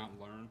 to come out and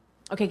learn.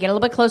 Okay, get a little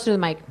bit closer to the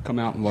mic. Come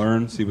out and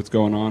learn, see what's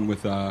going on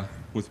with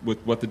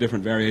what the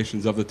different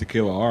variations of the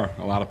tequila are.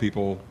 A lot of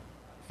people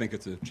think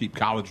it's a cheap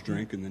college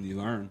drink, and then you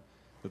learn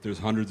that there's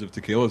hundreds of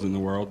tequilas in the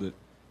world that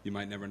you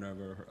might never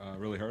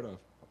really heard of.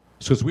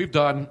 Because we've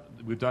done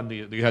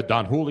you had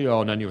Don Julio,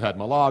 and then you had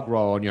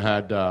Milagro, and you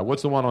had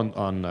what's the one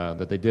on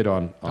that they did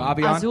on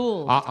Avion?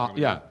 Azul.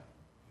 yeah,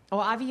 Oh,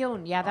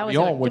 Avion. Yeah, that was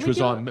Avion, it. which Did we was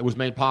do on it was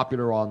made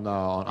popular on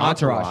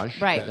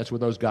Entourage. Right. That's what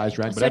those guys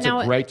drank. But So that's now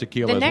a great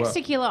tequila The as next well.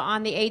 tequila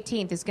on the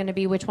 18th is going to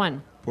be which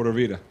one? Porta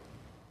Vida.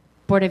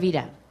 Porta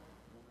Vida.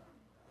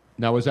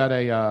 Now, is that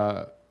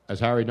as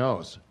Harry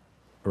knows,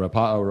 a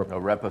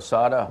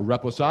reposado?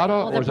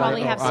 Well, they'll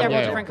probably have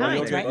several different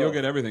kinds, right? You'll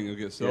get everything. You'll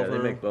get Yeah, they silver,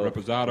 make both.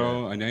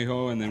 reposado,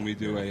 añejo, and then we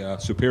do a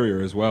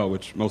superior as well,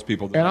 which most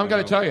people don't And I'm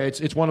going know. to tell you,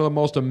 it's one of the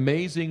most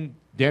amazing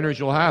dinners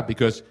you'll have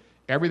because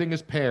everything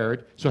is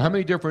paired. So how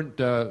many different?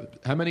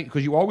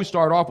 Because you always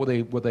start off with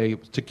a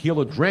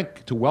tequila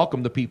drink to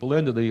welcome the people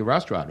into the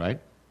restaurant, right?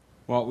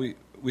 Well,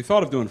 we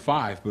thought of doing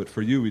 5, but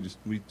for you,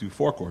 we do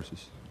 4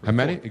 courses. How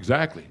many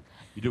exactly?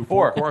 You do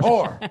Four. courses?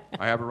 Four.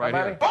 I have it right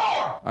How here.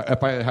 many?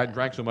 If I hadn't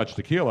drank so much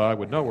tequila, I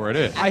would know where it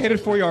is. I hit it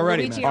for you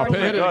already, Luigi man. already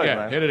Hit it Good, again.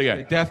 man. Hit it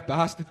again. Deaf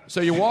bastard.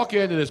 So you walk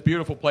into this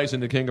beautiful place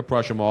in the King of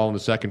Prussia Mall on the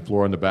second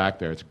floor in the back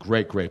there. It's a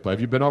great, great place. Have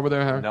you been over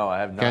there, Harry? No, I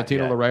have not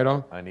Cantina yet.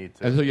 Laredo? I need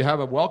to. And so you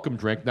have a welcome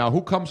drink. Now,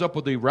 who comes up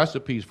with the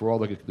recipes for all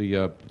the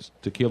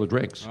tequila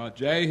drinks?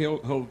 Jay,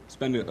 he'll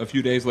spend a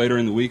few days later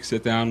in the week,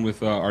 sit down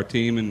with our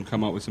team and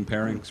come up with some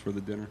pairings for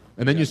the dinner.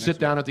 And then you next sit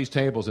down at these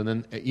tables, and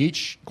then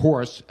each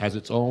course has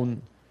its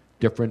own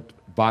different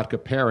vodka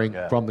pairing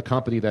from the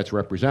company that's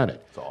represented.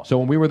 awesome. So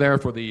when we were there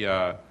for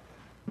the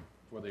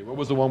what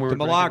was the one we were The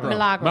drinking?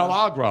 Milagro.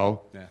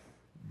 Milagro. Yeah.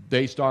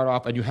 They start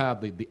off, and you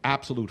have the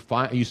absolute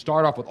fine. You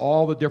start off with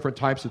all the different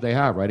types that they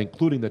have, right,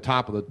 including the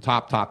top of the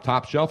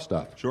top shelf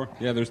stuff. Sure.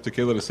 Yeah, there's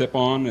tequila to sip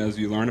on as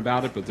you learn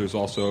about it, but there's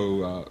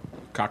also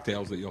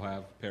cocktails that you'll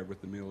have paired with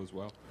the meal as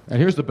well. And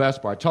here's the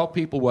best part: tell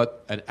people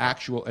what an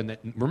actual and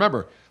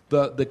remember.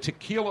 The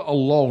tequila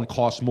alone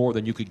costs more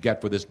than you could get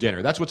for this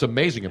dinner. That's what's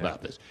amazing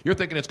about this. You're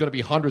thinking it's going to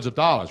be hundreds of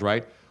dollars,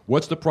 right?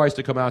 What's the price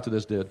to come out to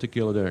this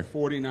tequila dinner?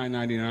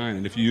 $49.99,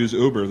 and if you use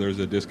Uber, there's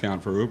a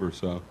discount for Uber.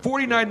 So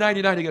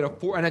 $49.99 to get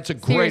and it's a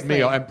great Seriously.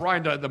 meal. And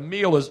Brian, the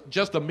meal is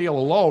just the meal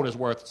alone is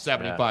worth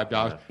 $75.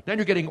 Yeah. Then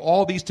you're getting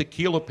all these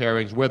tequila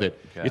pairings with it.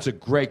 Okay. It's a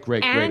great,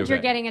 great, great And event. you're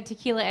getting a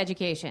tequila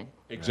education.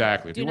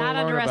 Exactly. If Do you not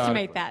wanna learn about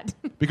underestimate it-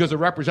 that. Because the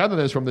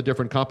representatives from the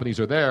different companies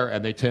are there,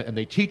 and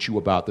they teach you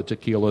about the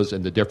tequilas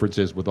and the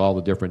differences with all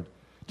the different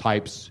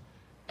types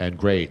and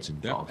grades.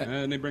 And yeah,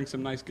 and they bring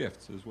some nice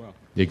gifts as well.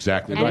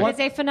 exactly And right. it is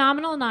a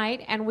phenomenal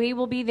night, and we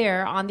will be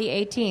there on the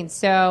 18th.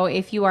 So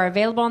if you are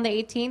available on the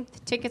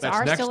 18th, tickets That's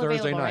are next still Thursday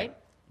available, night. right?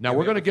 Now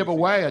we're going to give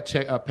away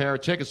a pair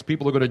of tickets.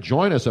 People are going to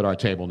join us at our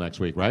table next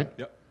week, right?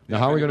 Yep. Now,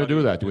 how are we going to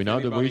do that? Do we If know?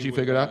 Did anybody Luigi would,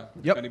 figure it out?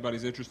 If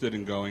anybody's interested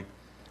in going,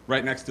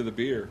 right next to the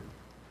beer,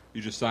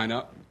 you just sign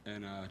up,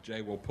 and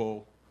Jay will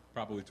pull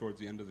probably towards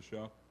the end of the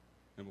show,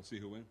 and we'll see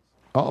who wins.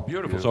 Oh,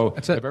 beautiful. So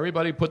if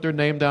everybody put their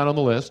name down on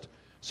the list,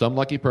 some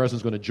lucky person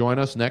is going to join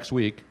us next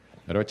week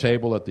at our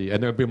table and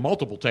there'll be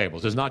multiple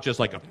tables. There's not just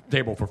like a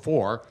table for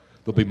four.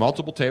 There'll be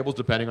multiple tables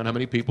depending on how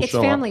many people It's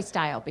show family up.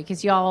 style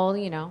because y'all,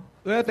 The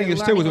other thing you're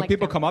is, too, is when learning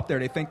people like come up there,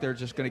 they think they're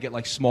just going to get,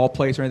 like, small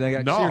plates or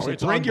anything. No, Seriously,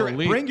 it's bring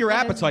unbelievable. your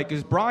appetite,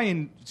 because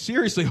Brian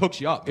seriously hooks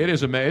you up. It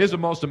is amazing. It is the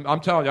most. I'm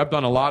telling you, I've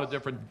done a lot of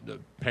different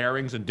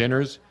pairings and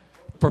dinners.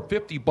 For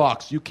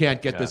 $50, you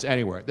can't get this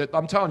anywhere.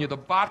 I'm telling you, the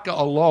vodka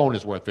alone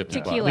is worth $50.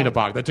 Tequila. I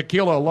mean, the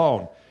tequila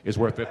alone is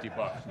worth $50.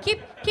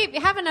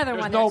 have another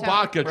There's one. no there, Tony.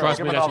 vodka, trust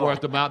Give me, me that's another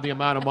worth the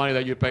amount of money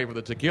that you pay for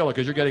the tequila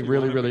because you're getting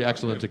really, really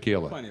excellent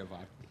tequila. Plenty of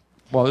vodka.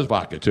 Well, there's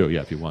vodka too, yeah,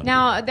 if you want.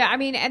 Now,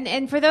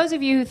 and for those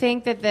of you who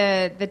think that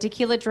the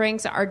tequila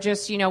drinks are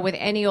just, with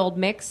any old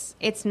mix,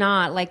 it's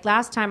not. Like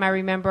last time I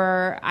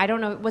remember, I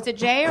don't know, was it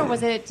Jay or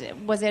was it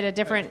a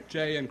different?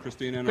 Jay and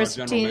Christina and our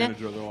general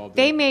manager, they'll all do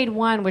They it. made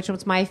one, which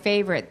was my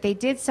favorite. They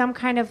did some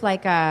kind of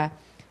like a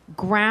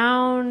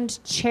ground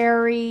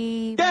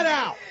cherry. Get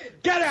out!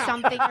 Get out!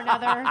 Something or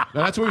another. Now,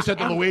 that's what we said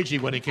to Luigi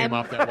when he came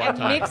up that one and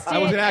time. mixed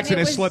That was it, an and accident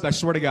it was- slip, I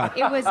swear to God.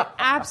 It was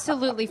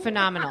absolutely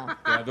phenomenal.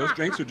 Yeah, those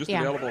drinks are just Yeah.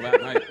 available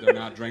that night. They're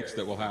not drinks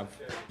that we'll have.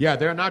 Yeah,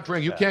 they're not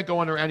drink. You can't go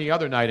under any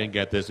other night and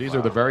get this. These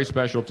are the very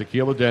special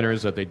tequila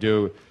dinners that they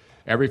do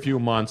every few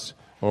months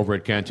over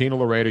at Cantina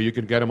Laredo. You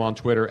can get them on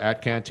Twitter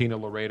at Cantina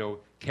Laredo,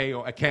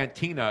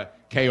 Cantina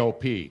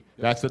KOP.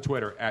 That's the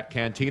Twitter, at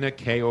Cantina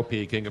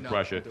KOP, King of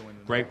Prussia.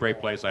 Great, great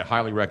place. I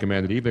highly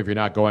recommend it, even if you're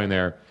not going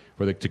there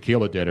for the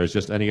tequila dinners,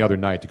 just any other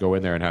night to go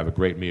in there and have a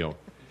great meal.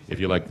 If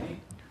you like,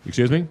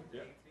 excuse me?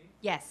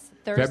 Yes,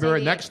 Thursday. February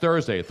the next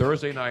Thursday,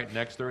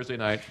 next Thursday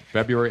night,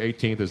 February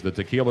 18th is the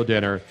tequila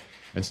dinner,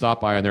 and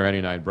stop by in there any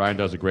night. Brian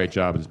does a great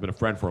job. He's been a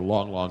friend for a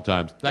long, long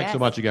time. Thanks so Yes.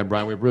 much again,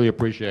 Brian. We really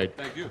appreciate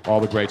Thank you.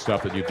 all the great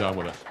stuff that you've done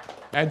with us.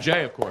 And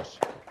Jay, of course,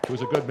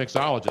 who's a good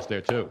mixologist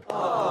there too.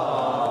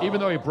 Even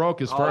though he broke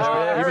his first,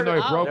 even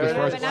though he broke his we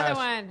have first another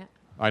glass. one.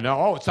 I know.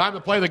 Oh, it's time to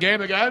play the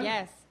game again.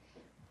 Yes.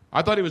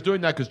 I thought he was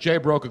doing that because Jay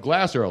broke a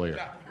glass earlier.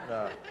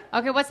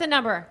 Okay, what's the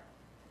number?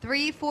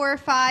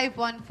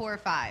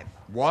 345-145.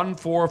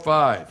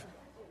 145.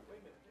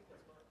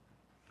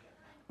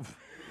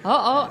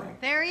 Oh.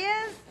 There he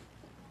is.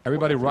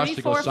 Everybody rush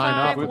to go sign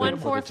up for the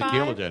 145.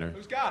 tequila dinner.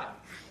 Who's got it?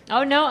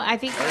 Oh no, I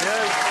think. There he is.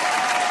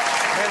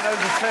 Man knows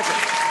his ticket.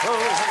 All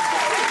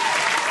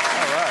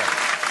right.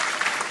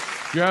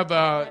 You have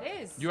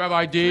you have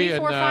ID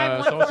and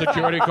 345, Social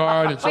Security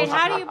card and Wait, Social.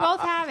 how do you both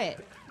have it?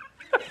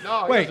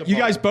 No, he Wait, doesn't you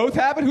vote. guys both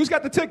have it? Who's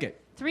got the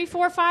ticket?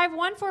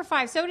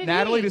 345-145. So did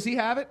Natalie, he. does he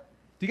have it?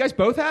 Do you guys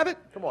both have it?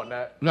 Come on,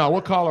 Nat. No,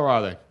 what color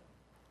are they?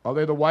 Are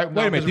they the white?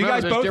 Wait a minute. Do you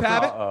guys both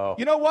have it? Uh-oh.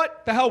 You know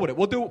what? The hell with it.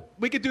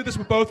 We could do this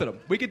with both of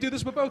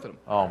them.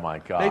 Oh, my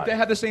God. They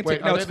have the same Wait,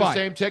 ticket. No, are it's they fine. the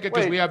same ticket?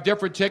 Because Wait. we have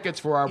different tickets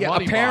for our Yeah,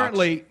 money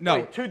apparently, no.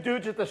 Wait, two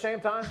dudes at the same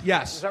time?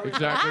 Yes. Is that what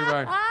box. you're Exactly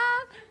right.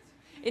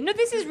 No,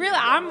 this is real.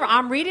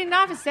 I'm reading it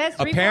off. It says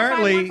 345-145.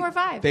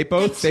 Apparently, they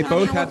both That's have not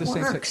the how it same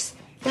ticket. works.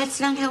 That's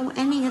not how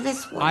any of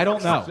this works. I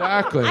don't know.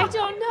 Exactly. I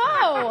don't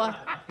know.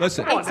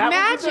 Listen, It's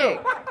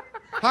magic.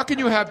 How can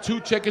you have 2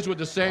 tickets with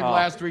the same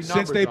last 3 numbers?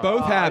 Since they on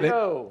both have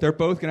it, they're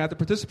both going to have to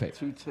participate.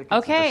 2 tickets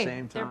Okay. at the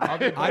same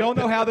time. I don't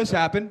know how this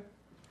happened.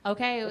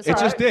 Okay. It was It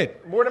just did.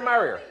 More the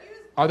merrier.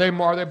 Are they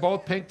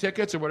both pink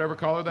tickets or whatever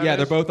color that is? Yeah,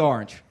 they're both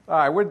orange. All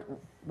right,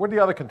 where'd the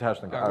other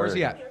contestant go? Where's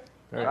he at?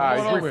 All right,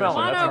 he's Come on refilling.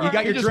 over. That's all You right.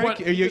 got your just drink?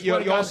 went- you You got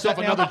all yourself set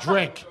now? another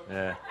drink.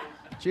 Yeah.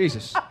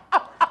 Jesus.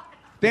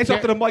 Dance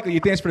up to the mic. You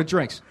dance for the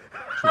drinks.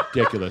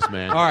 Ridiculous,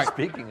 man. All right.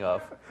 Speaking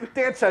of,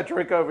 dance that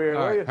trick over here.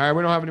 All right. All right,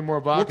 we don't have any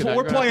more vodka.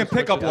 We're playing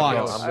pickup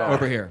lines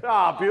over here.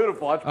 Ah,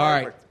 beautiful. That's All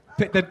right.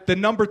 perfect. The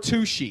number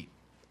 2 sheet.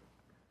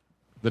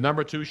 The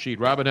number 2 sheet.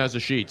 Robin has the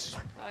sheets.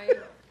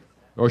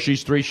 Or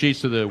she's 3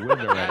 sheets to the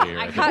window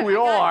right here. We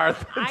all are.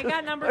 I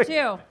got number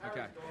 2.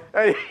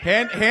 Hey,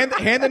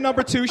 Hand the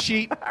number 2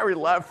 sheet Harry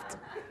left.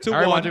 to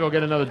Harry one. wants to go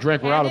get another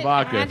drink. We're out of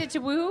vodka. Hand it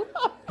to who?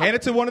 Hand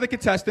it to one of the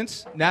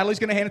contestants. Natalie's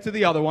going to hand it to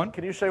the other one.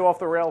 Can you say off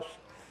the rails?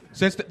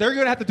 Since they're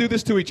going to have to do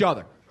this to each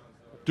other.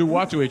 Do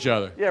what to each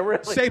other? Yeah,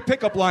 really. Say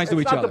pickup lines to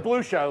It's each not other. the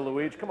blue show,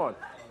 Luigi. Come on.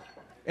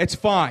 It's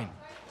fine.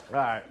 All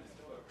right.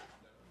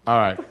 All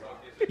right.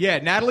 Yeah,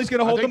 Natalie's going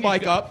to hold the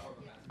mic up.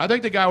 I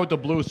think the guy with the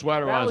blue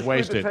sweater on is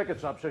wasted.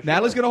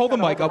 Natalie's going to hold the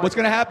mic up. What's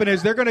going to happen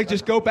is they're going to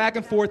just go back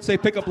and forth, say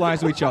pickup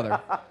lines to each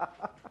other.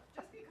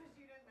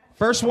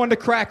 First one to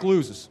crack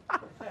loses.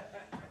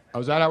 Oh,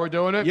 is that how we're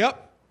doing it?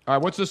 Yep. All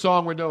right, what's the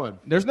song we're doing?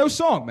 There's no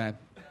song, man.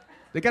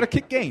 They got a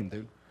kick game,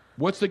 dude.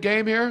 What's the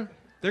game here?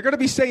 They're going to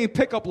be saying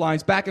pickup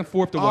lines back and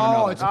forth to one Oh,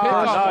 another. it's pickup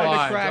First one to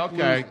lines. crack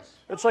Okay. loses.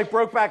 It's like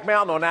Brokeback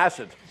Mountain on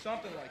acid.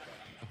 Something like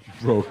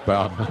that. Broke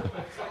bound.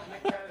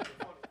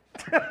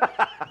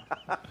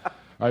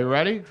 Are you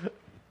ready?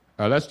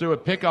 Let's do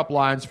it. Pickup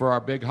lines for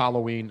our big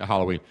Halloween.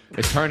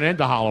 It's turning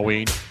into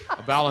Halloween.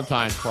 A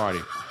Valentine's party.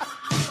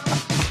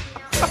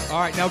 All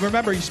right, now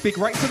remember, you speak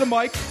right to the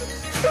mic,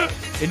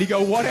 and you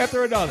go one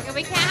after another.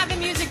 We can't have the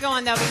music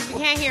going, though, because we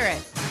can't hear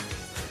it.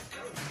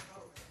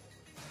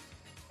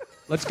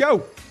 Let's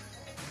go.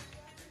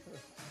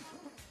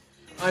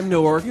 I'm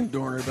no organ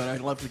donor, but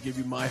I'd love to give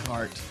you my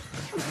heart.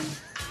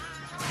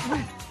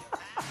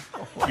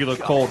 You look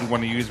cold. You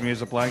want to use me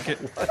as a blanket?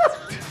 What?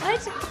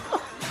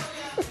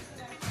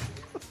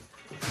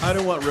 I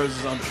don't want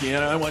roses on the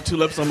piano. I want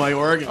tulips on my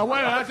organ. Oh,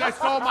 wait, I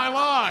stole my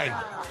line.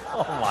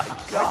 Oh, my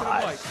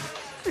God.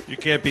 You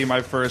can't be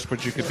my first,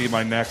 but you could be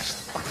my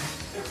next.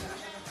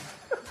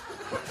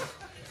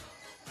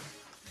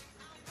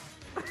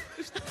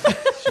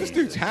 This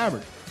dude's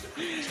hammered.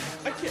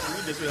 I can't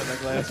read this without my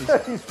glasses.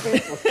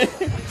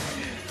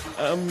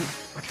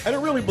 I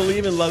don't really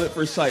believe in love at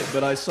first sight,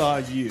 but I saw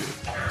you.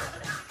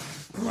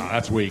 Wow,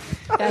 that's weak.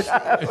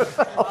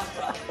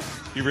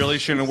 You really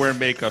shouldn't wear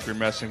makeup. You're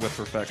messing with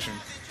perfection.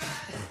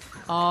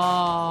 Oh.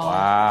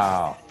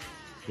 Wow.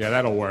 Yeah,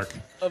 that'll work.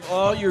 Of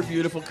all your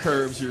beautiful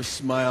curves, your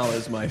smile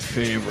is my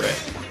favorite.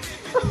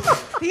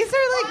 These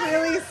are like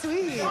really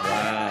sweet.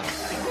 Wow.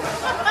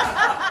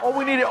 All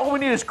we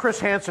need is Chris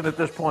Hansen at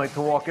this point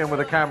to walk in with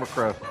a camera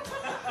crew.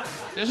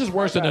 This is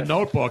worse than the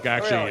Notebook,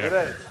 actually. Really, it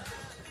is.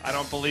 I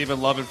don't believe in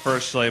love at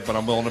first sight, but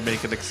I'm willing to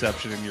make an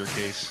exception in your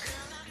case.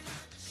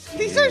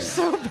 These are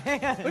so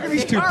bad. Look at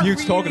these two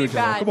buttes talking to each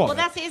other. Come on.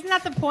 Well, isn't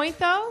that the point,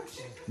 though?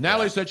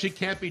 Natalie said she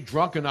can't be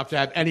drunk enough to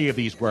have any of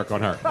these work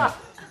on her.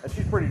 And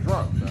she's pretty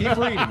drunk. So. Keep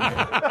reading,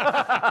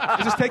 man.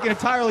 This is taking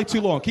entirely too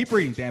long. Keep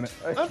reading, damn it.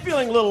 I'm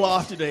feeling a little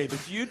off today, but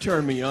you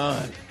turn me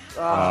on. Oh,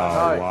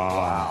 nice.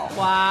 Wow.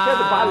 Wow. She had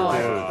the body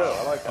language, too.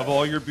 I like that. Of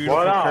all your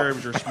beautiful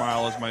curves, your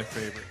smile is my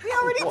favorite. We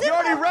already did You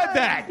already read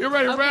that. You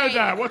already read Okay.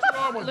 that. What's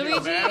wrong with you,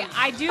 Luigi, man?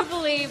 I do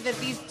believe that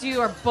these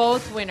two are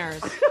both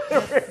winners. Yeah,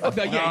 you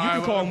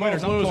can call them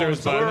winners. I'm calling them losers,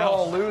 something We're else.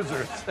 all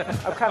losers. I'm kind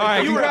All of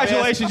right,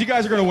 congratulations. You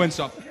guys are going to win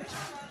something.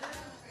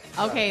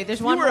 Okay, there's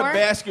If one you were more. a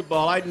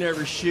basketball, I'd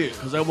never shoot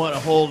because I want to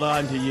hold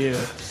on to you.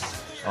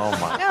 Oh,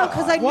 my No,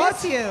 because I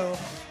miss you.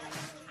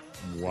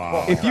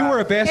 Wow. If you were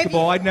a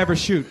basketball, I'd never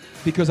shoot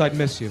because I'd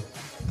miss you.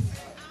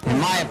 In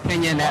my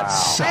opinion,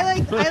 that's I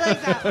like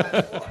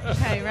that one.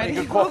 Okay, ready?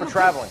 Good call for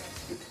traveling.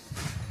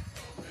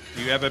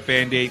 You have a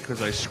Band-Aid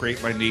because I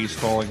scraped my knees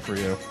falling for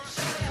you.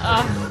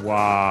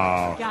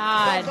 Wow.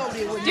 God.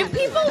 Do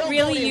people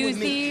really use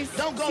these?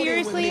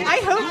 Seriously? I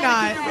hope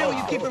not.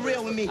 you keep it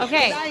real with me.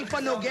 Okay. I ain't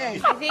for no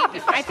game.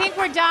 I think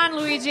we're done,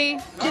 Luigi.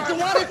 Did the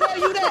water tell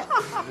you that?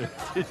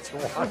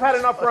 We've had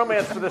enough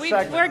romance for this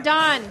segment. We're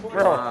done.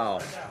 Wow.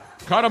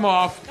 Cut him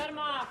off. Cut them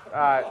off. All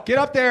right. Get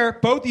up there.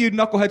 Both of you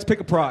knuckleheads pick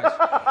a prize.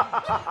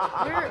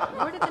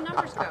 Where did the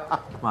numbers go?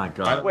 My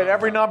God. Wait,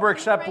 every number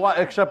except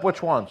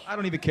which ones? I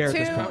don't even care at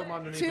this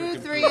point. 2,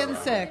 3, and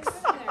 6.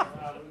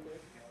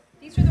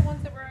 These are the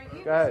ones that were on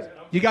you. Go ahead.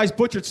 You guys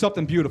butchered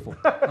something beautiful.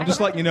 I'm just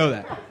letting you know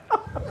that.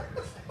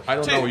 I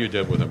don't know what you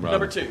did with him, Rob.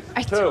 Number 2.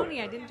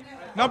 Tony, I didn't do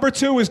it. Number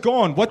 2 is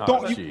gone. What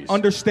don't you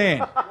understand?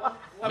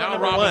 Now number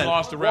Robin one.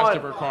 lost the rest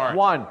of her card.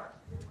 One.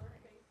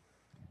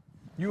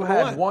 You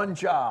had one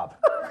job.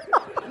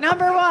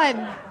 Number 1.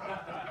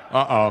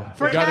 Uh-oh.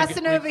 For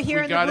Casanova here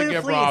in the blue We got to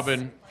give fleece.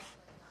 Robin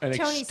an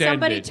Tony, extended.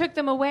 somebody took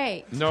them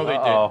away. No, they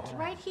Uh-oh. didn't.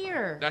 Right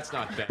here. That's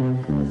not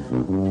them.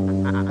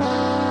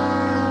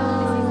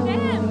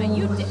 Them.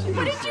 You did.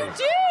 What did you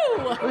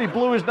do? Somebody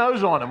blew his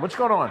nose on him. What's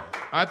going on?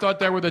 I thought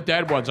they were the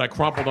dead ones. I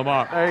crumpled them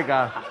up. There you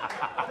go.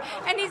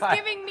 And he's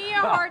giving me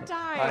a hard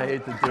time. I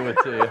hate to do it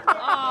to you.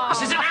 Oh,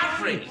 This is an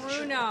outrage.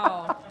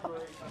 Bruno.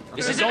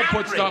 This is Don't an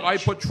put outrage. stuff. I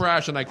put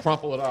trash and I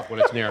crumple it up when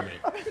it's near me.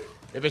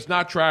 If it's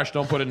not trash,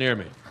 don't put it near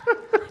me.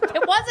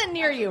 It wasn't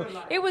near you.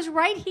 It was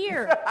right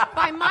here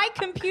by my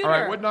computer. All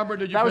right, what number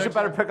did you That pick? was a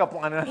better pickup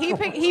line.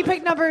 He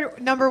picked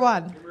number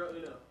one.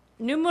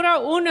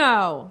 Numero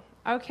uno.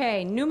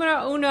 Okay,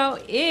 numero uno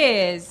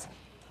is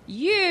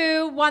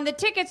you won the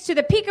tickets to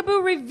the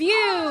Peekaboo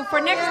Review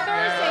for next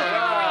Thursday,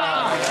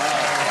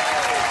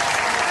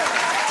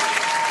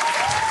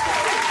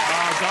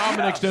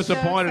 Dominic's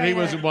disappointed. He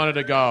wanted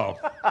to go.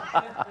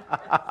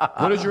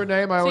 What is your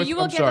name? So you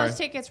will get those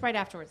tickets right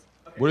afterwards.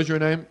 What is your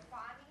name?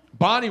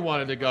 Bonnie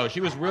wanted to go. She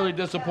was really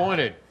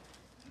disappointed.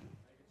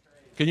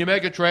 Can you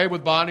make a trade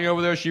with Bonnie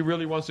over there? She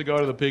really wants to go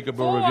to the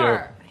Peekaboo Review.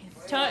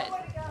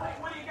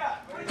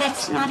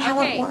 That's not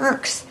how it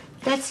works.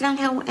 That's not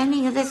how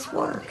any of this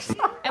works.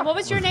 And what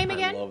was your name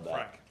again?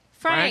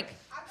 Frank.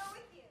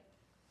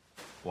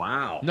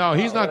 Wow. No,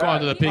 he's not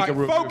going to the Peekaboo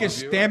Review.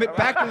 Focus, damn it.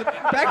 Back to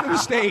the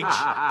stage.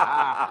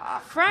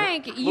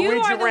 Frank, you Luigi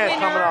are the Rant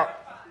coming winner up.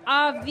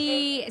 of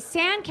the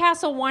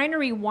Sandcastle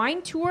Winery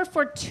wine tour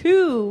for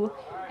 2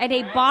 and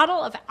a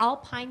bottle of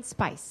Alpine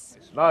Spice.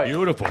 Nice.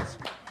 Beautiful.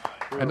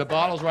 And the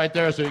bottle's right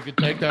there, so you can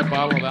take that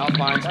bottle of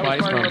Alpine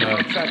Spice from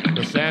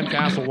the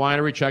Sandcastle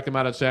Winery. Check them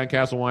out at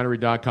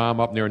sandcastlewinery.com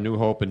up near New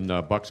Hope in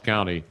Bucks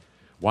County.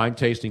 Wine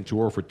tasting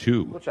tour for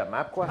 2. What's that,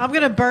 map question? I'm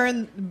gonna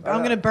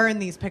burn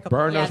these pickup.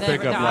 Burn those they're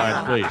pickup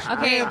lines, please.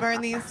 Okay,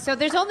 burn these. So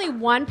there's only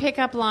one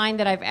pickup line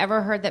that I've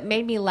ever heard that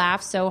made me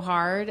laugh so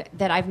hard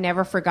that I've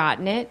never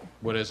forgotten it.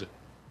 What is it?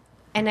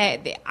 And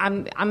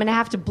I'm going to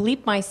have to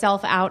bleep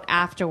myself out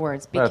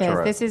afterwards because That's all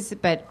right. this is.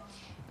 But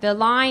the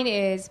line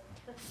is,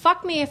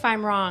 "Fuck me if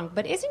I'm wrong,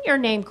 but isn't your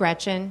name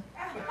Gretchen?"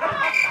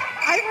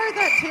 I've heard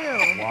that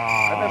too.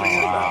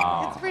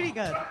 Wow. It's pretty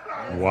good.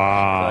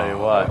 Wow. Tell you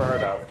what.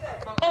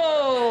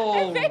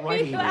 It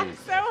made me laugh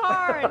so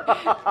hard.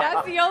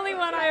 That's the only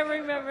one I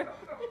remember.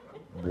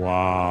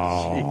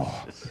 Wow.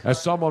 As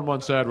someone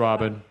once said,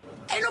 Robin.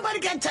 Ain't nobody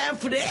got time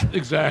for that.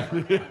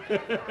 Exactly.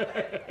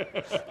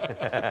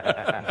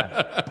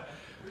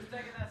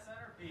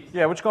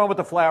 Yeah, what's going on with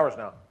the flowers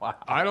now? Wow.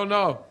 I don't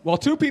know. Well,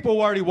 2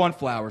 people already won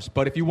flowers,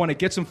 but if you want to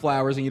get some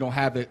flowers and you don't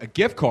have a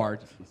gift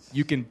card,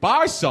 you can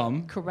buy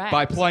some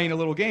by playing a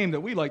little game that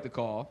we like to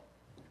call.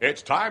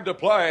 It's time to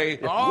play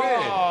Win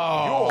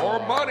Your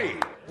Money,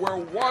 where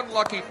one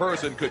lucky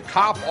person could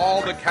cop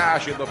all the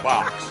cash in the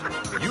box.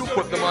 You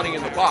put the money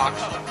in the box,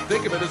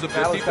 think of it as a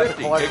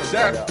 50-50,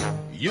 except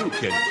you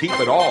can keep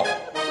it all.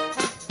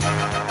 All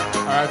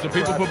right, so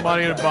people put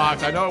money in a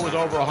box. I know it was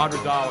over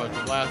 $100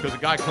 from last because the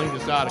guy cleaned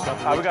this out a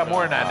couple weeks We got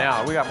more than that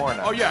now. We got more than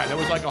that. Oh, yeah, there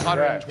was like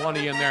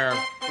 120 in there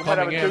We might have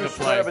coming a in to deuce.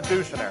 We play. might have a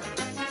deuce in there.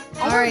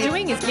 All we're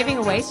doing is giving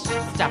away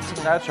stuff to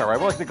them. That's all right.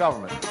 We're like the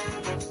government.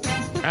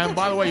 And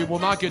by the way, you will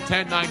not get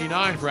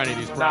 $10.99 for any of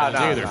these prizes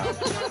either,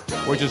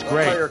 which is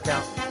great. Your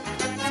account.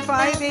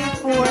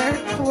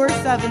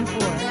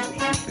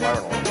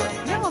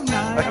 584-474. No, I'm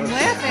not. I'm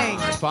laughing.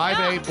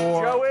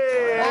 584. Joey. It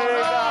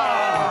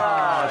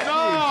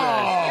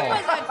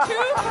was a 2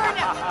 for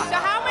now. So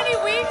how many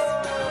weeks?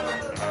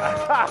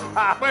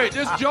 Wait,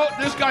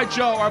 this guy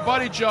Joe, our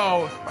buddy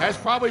Joe, has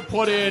probably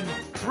put in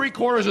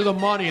 3/4 of the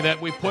money that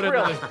we put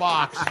into this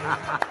box.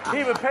 He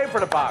even paid for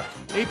the box.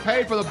 He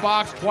paid for the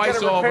box twice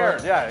Get it over.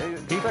 repaired. Yeah,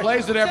 He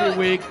plays it every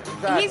week.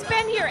 He's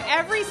been here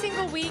every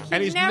single week.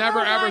 And he's never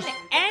ever won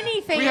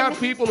anything. We have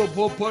people who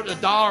will put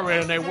 $1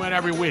 in and they win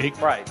every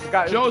week. Right.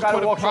 Joe's guy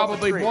put walks off the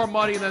probably street. more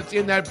money that's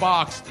in that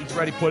box he's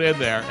already put in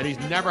there, and he's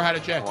never had a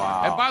chance.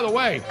 Wow. And by the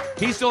way,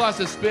 he still has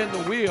to spin the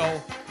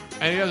wheel,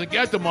 and he doesn't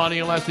get the money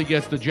unless he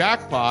gets the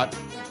jackpot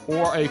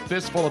or a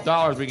fistful of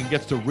dollars where he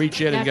gets to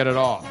reach in and get it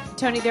off.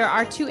 Tony, there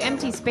are 2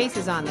 empty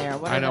spaces on there.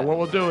 What I know. What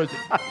we'll do is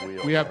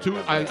we have 2.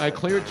 I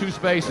cleared 2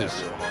 spaces,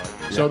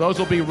 so those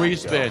will be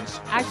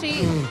respins.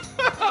 Actually,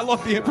 I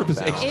love the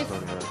improvisation.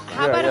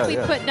 how about if we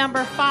put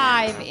number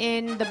 5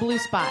 in the blue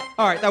spot?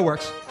 All right, that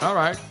works. All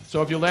right.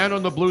 So if you land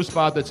on the blue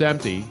spot that's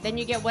empty, Then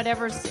you get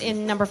whatever's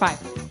in number 5.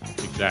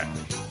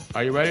 exactly.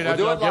 Are you ready? Now, We'll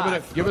do it Joe?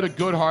 live. Give it a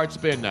good hard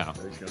spin now.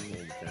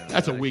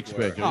 That's a weak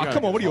spin. Joe. Oh,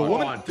 come on, what are you, a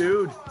woman?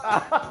 Dude.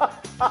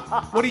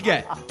 What do you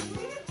get?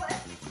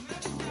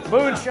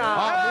 Moonshine.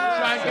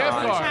 Moonshine gift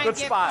card. Good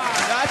spot.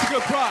 That's a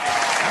good prize.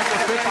 That's a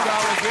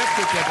 $50 gift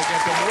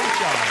certificate to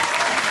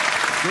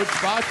Moonshine. Good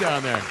spot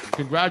down there.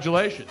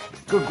 Congratulations.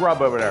 Good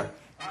grub over there.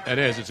 It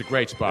is. It's a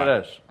great spot.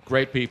 It is.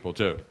 Great people,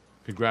 too.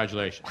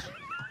 Congratulations.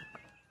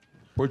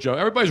 Poor Joe.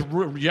 Everybody's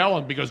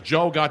yelling because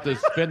Joe got to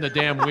spin the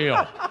damn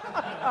wheel.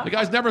 The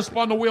guy's never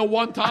spun the wheel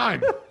one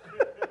time.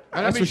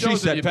 And That's what she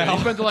said, you've been? pal.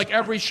 He's been to like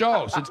every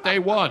show since day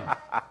one.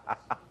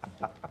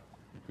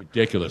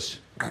 Ridiculous.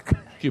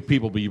 You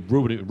people be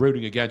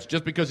rooting against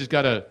just because he's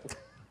got a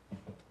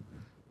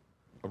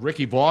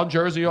Ricky Vaughn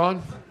jersey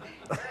on.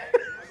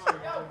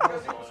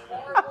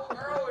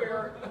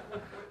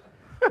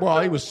 Well,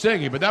 he was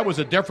singing, but that was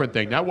a different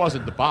thing. That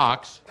wasn't the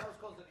box.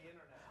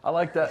 I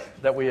like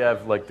that we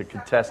have like the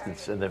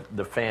contestants and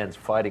the fans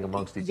fighting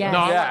amongst each Yes.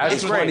 other. No, Yeah,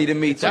 it's great. funny to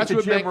meet It's like them.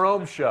 the That's what Jim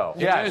Rome show.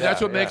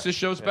 That's what makes this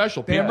show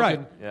special. Damn People right.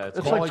 can It's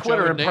call like each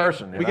Twitter other in names.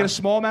 person. We get a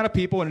small amount of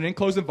people in an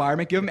enclosed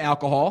environment, give them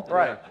alcohol,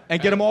 Right.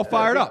 and get them all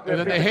fired up. And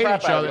then they hate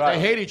each other. They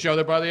hate each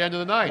other by the end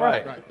of the night.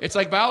 Right. It's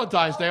like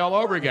Valentine's Day all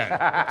over again.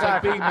 It's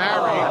like being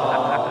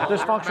married.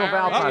 Dysfunctional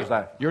Valentine's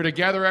Day. You're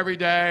together every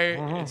day.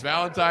 It's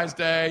Valentine's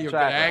Day. You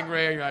get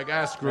angry. And you're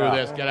like, screw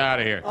this. Get out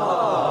of here.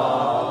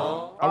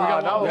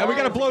 Yeah, we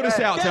got to blow this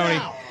out, Tony.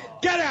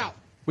 Get out.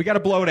 We got to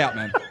blow it out,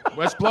 man.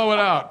 Let's blow it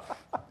out.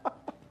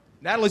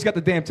 Natalie's got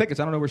the damn tickets.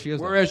 I don't know where she is.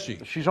 Where is she?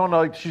 She's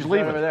on. She's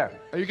leaving over there.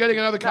 Are you getting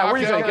another No, where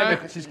you cocktail? going?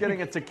 guy? She's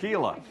getting a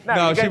tequila.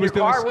 No, you she get was in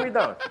your car? doing. What are you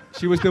doing?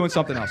 She was doing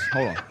something else.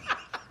 Hold on.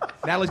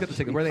 Natalie's got the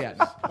ticket. Where are they at?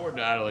 Poor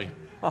Natalie.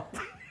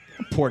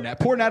 Poor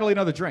Natalie,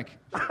 another drink.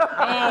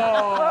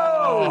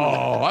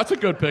 Oh, that's a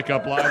good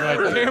pickup line right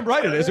there. Damn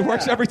right it is. It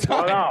works every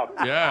time.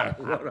 Yeah.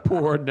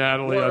 Poor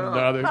Natalie,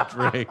 another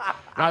drink.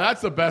 Now, that's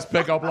the best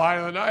pickup line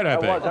of the night, I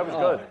think. That was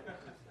good.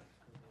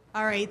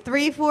 All right,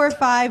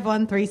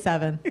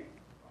 345-137.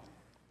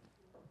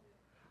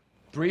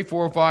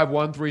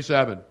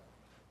 345-137.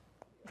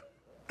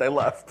 They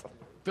left. I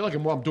feel like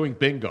I'm doing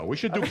bingo. We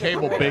should do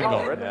cable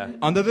bingo.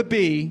 Under the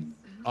B,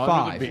 Under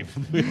 5.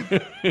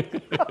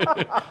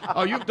 the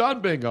oh, you've done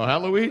bingo, huh,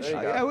 Luigi?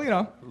 Yeah, well, you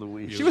know.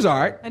 She was all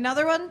right.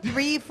 Another one,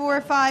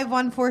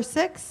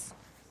 345-146.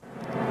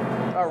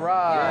 All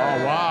right.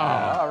 Oh,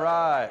 wow. All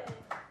right.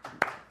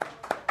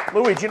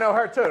 Luigi, you know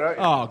her too, right?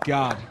 Oh,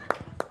 God.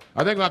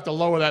 I think we'll have to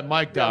lower that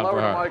mic down lower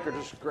for her. the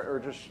mic or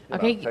just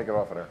Okay. take it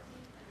off of there.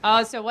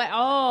 Oh, so what?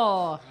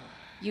 Oh,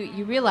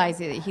 you realize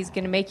that he's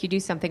going to make you do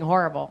something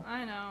horrible.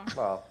 I know.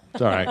 Well,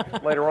 It's all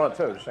right. later on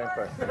too, same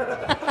thing.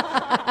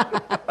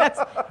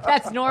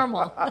 That's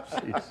normal.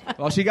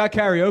 Well, she got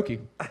karaoke.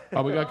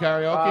 Oh, we got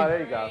karaoke? There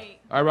you go.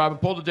 All right, Robin,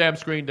 pull the damn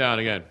screen down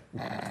again.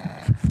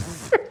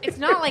 It's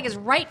not like it's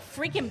right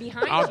freaking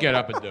behind I'll you. get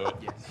up and do it.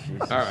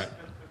 All right.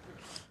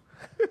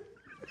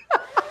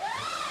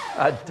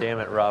 God damn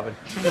it, Robin.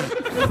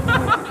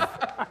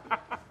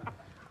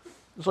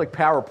 It's like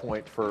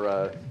PowerPoint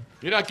for.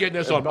 You're not getting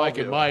this on Mike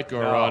and Mike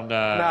or on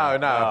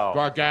no.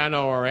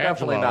 Gargano or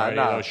Definitely Angelo or not. any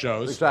of No. those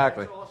shows.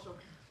 Exactly.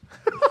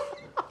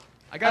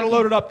 I got to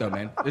load it up, though,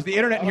 man. There's the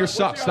internet in here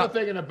sucks. What's the other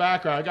thing in the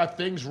background? I got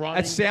things running.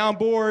 That's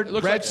soundboard, It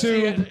looks Red like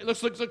Tube, It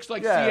looks like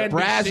Yeah, CNBC.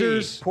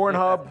 Brazzers.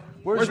 Pornhub.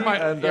 Where's my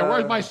and,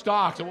 where's my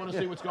stocks? I want to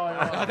see what's going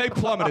on. They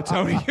plummeted,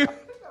 Tony.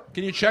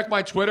 Can you check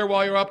my Twitter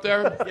while you're up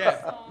there?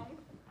 Yeah.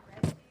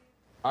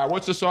 All right,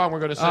 what's the song we're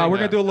going to sing? We're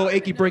going to do a little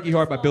Achy Breaky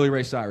Heart by Billy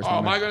Ray Cyrus. Oh, my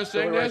am I man. going to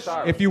sing this?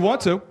 If you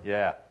want to.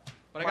 Yeah.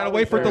 But I got to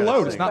wait for it to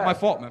load. It's not my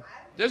fault, man.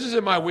 This is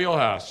in my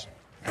wheelhouse,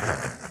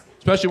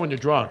 especially when you're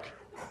drunk.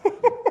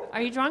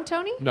 Are you drunk,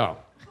 Tony? No.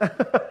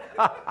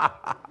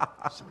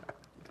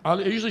 I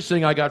usually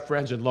sing "I Got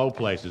Friends in Low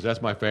Places."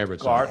 That's my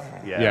favorite song. Garth?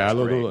 Yeah, yeah,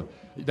 that's great.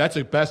 that's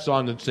the best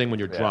song to sing when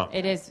you're drunk.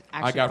 It is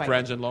actually I got quite-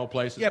 friends in low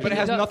places. Yeah, but it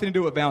has nothing to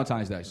do with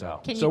Valentine's Day. So,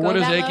 Can you So go what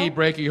does that achy low?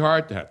 breaky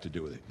heart have to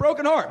do with it?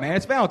 broken heart, man.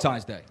 It's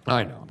Valentine's Day.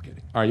 I know, I'm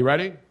kidding. Are you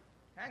ready?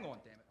 Hang on,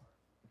 damn it.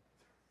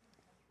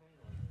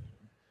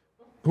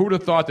 Who'd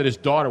have thought that his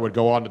daughter would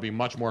go on to be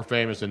much more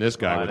famous than this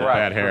guy with the Right.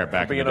 bad hair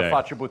back in Being the a day?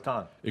 Facha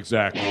Bhutan.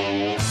 Exactly.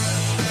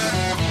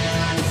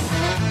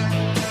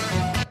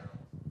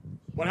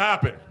 What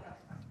happened?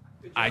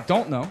 I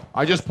don't know.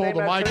 I just pulled the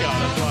Name that mic tune. out.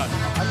 That's why.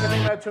 I can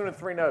name that tune in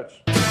 3 notes.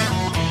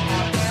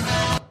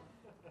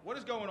 What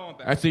is going on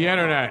back That's the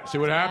internet. See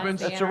what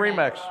happens? It's a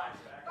remix.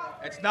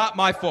 It's not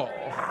my fault.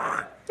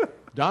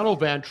 Donald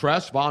Von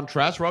Tress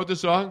wrote the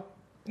song?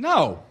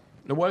 No.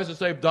 Then what does it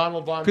say,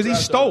 Donald Von Tress? Because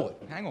he stole it.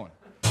 Hang on.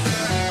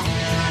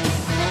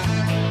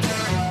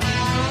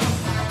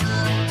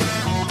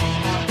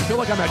 I feel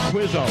like I'm at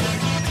Quizzo.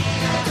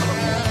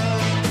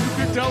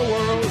 You can tell the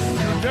world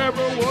you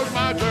never was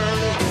my girl.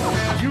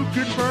 You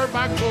can burn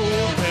my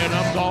clothes and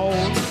I'm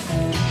gone.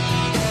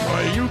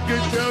 Or you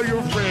can tell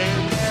your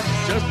friends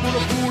just what a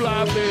fool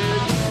I've been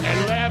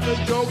and laugh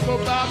and joke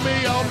about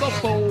me on the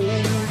phone.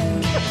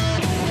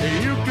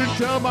 You can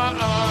tell my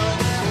eyes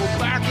go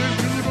back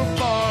into the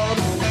farm.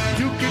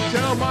 You can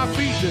tell my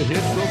feet to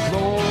hit the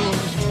floor.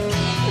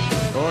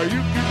 Or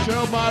you can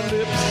tell my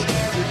lips,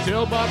 you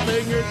tell my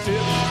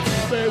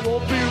fingertips, they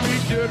won't be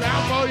reaching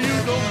out for you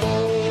no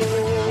more.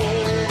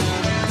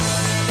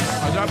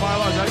 Is that my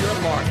line? Is that your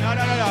part? No.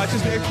 It's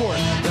just the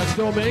chorus. That's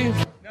still me?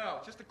 No,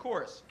 just the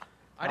chorus.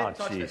 I didn't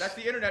touch it. That's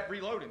the internet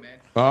reloading, man.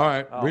 All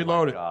right, Oh,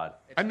 reload my it. God.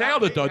 I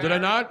nailed it, though, did I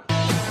not?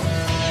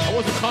 I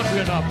wasn't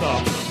confident enough,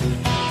 though.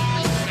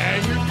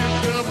 And you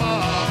can tell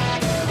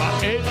my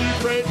achy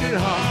breaking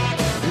heart,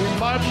 you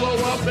might blow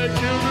up and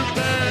kill the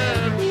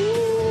band.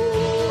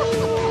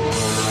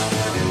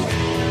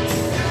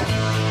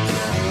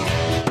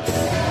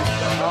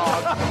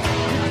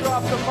 You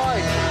dropped the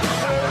mic.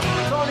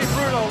 Tony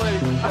Bruno,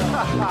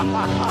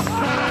 ladies.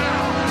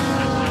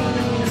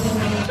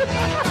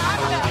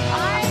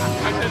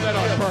 I did that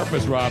on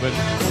purpose, Robin.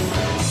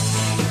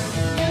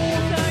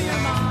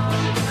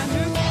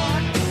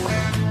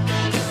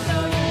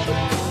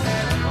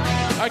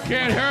 I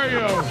can't hear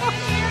you.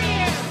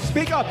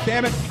 up,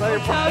 damn it.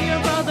 Tell your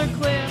brother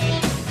Cliff,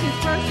 his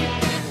first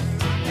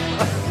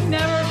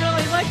never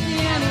really liked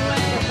me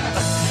anyway.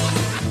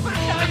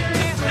 Tell your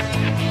Aunt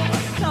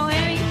Marie, tell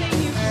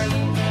anything you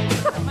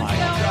please.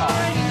 Myself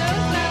already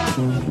knows that.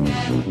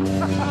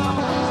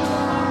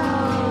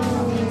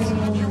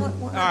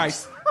 All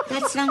right.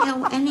 That's not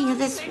how any of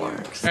this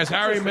works. As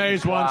Harry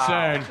Mays once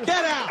said,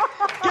 Get out!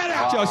 Get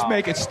out! Just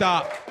make it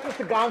stop. Just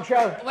a gong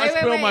show. I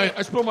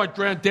spilled my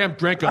damn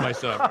drink on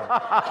myself.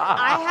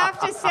 I have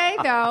to say,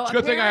 though. It's a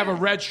good thing I have a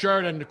red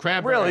shirt and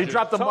cranberry. Really? He juice.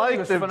 dropped the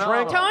mic to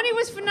drink. Tony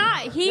was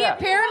phenomenal. He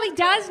apparently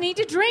does need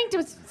to drink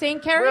to sing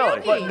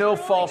karaoke. Really? But no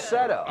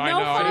falsetto. I know.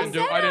 I didn't do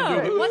the.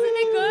 Wasn't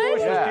it good?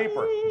 Yeah.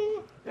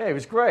 Yeah, he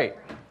was great.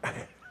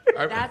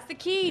 That's the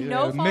key.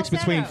 No falsetto. Mix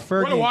between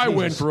Fergie What do I and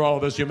win Jesus. for all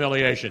this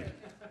humiliation?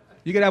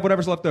 You can have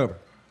whatever's left over.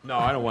 No,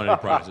 I don't want any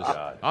prizes.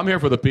 I'm here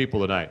for the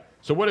people tonight.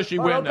 So what does she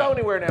win Don't now? go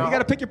anywhere now. You got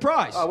to pick your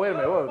prize. Oh, wait a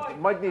minute. Whoa.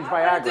 Mike needs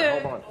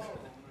Viagra. Hold on.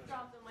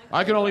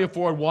 I can only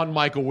afford one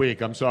mic a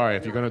week. I'm sorry.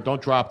 If you're gonna,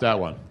 don't drop that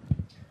one.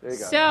 There you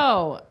go.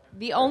 So,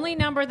 the only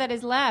number that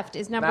is left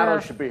is number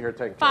Natalie should be here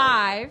taking care of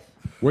 5.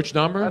 Which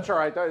number? That's all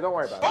right. Don't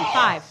worry about it.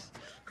 5.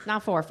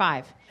 Not 4,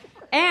 5.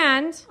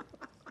 And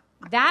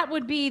that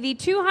would be the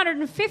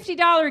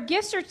 $250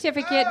 gift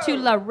certificate to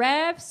La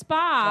Rev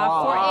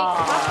Spa for a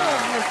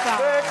couples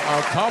massage.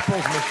 A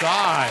couple's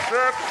massage.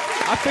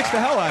 I fixed the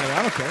hell out of it.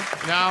 I don't care.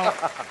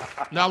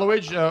 Now,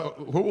 Luigi,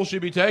 who will she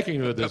be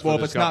taking to this? Well,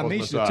 for if this it's not couple's me,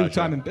 she's a massage?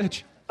 two-timing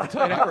bitch. I'll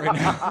tell you that right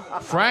now.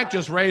 Frank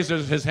just raised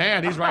his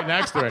hand. He's right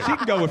next to it. She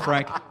can go with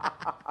Frank.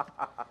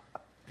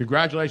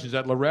 Congratulations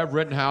at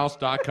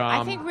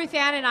LaRevRittenhouse.com. I think Ruth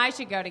Ann and I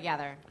should go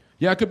together.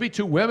 Yeah, it could be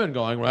two women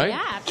going, right?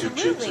 Yeah,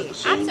 absolutely.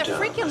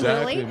 Absolutely.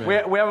 Exactly,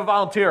 man. We have a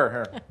volunteer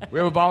here. We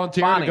have a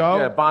volunteer Bonnie. to go?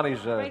 Yeah,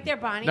 Bonnie's. Right there,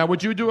 Bonnie. Now,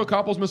 would you do a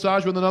couple's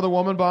massage with another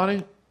woman,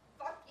 Bonnie?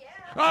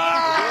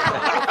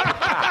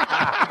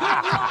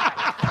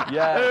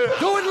 Yes.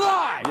 Do it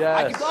live.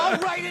 Yes. I'll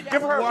write it.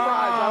 Give her a prize.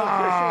 I don't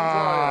care.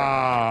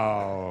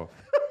 Wow.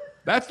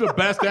 That's the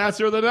best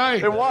answer of the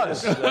night. It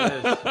was. And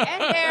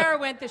there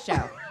went the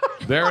show.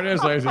 There it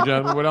is, ladies and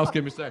gentlemen. What else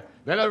can we say?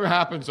 That never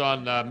happens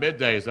on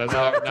middays, does it?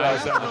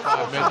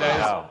 9:75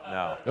 middays?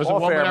 No. Does a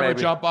woman ever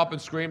jump up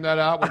and scream that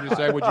out when you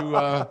say, would you...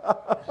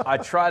 I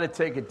try to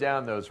take it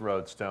down those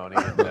roads, Tony,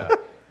 and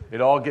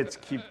it all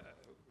keep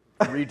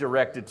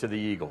redirected to the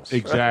Eagles.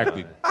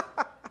 Exactly.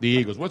 The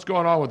Eagles. What's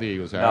going on with the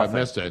Eagles, Harry? I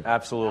missed it.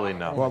 Absolutely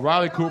no. Well,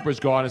 Riley Cooper's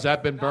gone. Has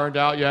that been burned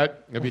out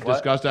yet? Have you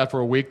discussed that for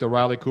a week, the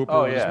Riley Cooper?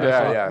 Oh, dismissal?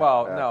 yeah.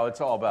 Well, no,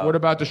 it's all about... What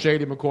about the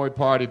Shady McCoy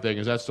party thing?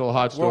 Is that still a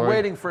hot story? We're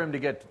waiting for him to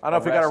get I don't know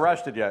if he got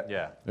arrested yet.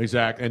 Yeah.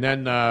 Exactly. And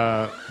then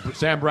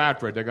Sam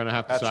Bradford, they're going to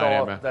have to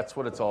sign him. That's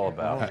what it's all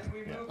about.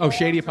 Oh,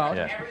 Shady apology?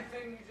 Yeah.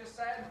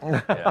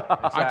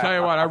 I tell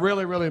you what, I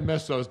really, really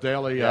miss those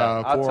daily 4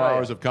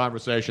 hours of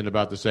conversation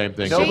about the same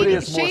thing. Nobody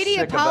is more Shady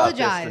sick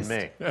apologized.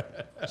 about this than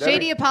me.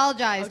 Shady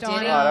apologized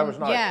on. that was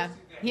nice. Yeah,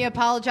 he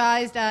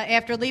apologized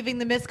after leaving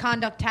the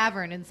Misconduct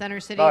Tavern in Center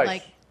City Nice.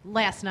 like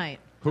last night.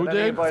 Who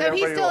did? So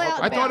he's still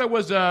out. I and thought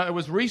about. it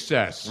was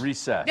recess.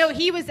 Recess. No,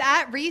 he was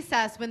at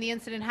recess when the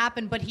incident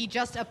happened, but he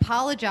just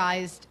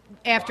apologized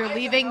after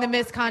leaving the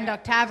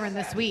Misconduct Tavern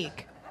this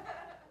week.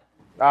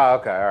 Oh,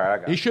 okay. All right. I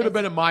got He it. should have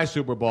been at my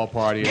Super Bowl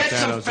party in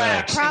San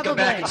Jose.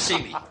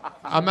 Probably.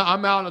 I'm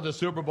out in the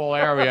Super Bowl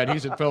area, and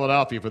he's in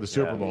Philadelphia for the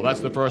Super Bowl.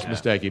 That's the first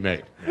mistake he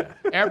made.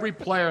 Every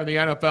player in the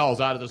NFL is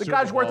out of the The Super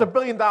guy's Bowl. worth $1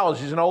 billion.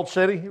 He's in Old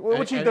City.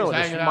 What's he and doing?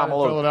 He's This hanging out in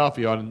Mama Lou?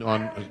 Philadelphia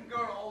on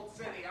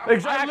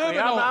Exactly.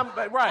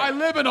 I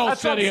live in Old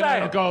City and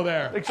I don't go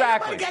there.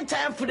 Exactly. I got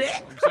time for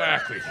that.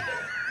 Exactly.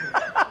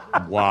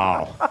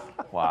 Wow.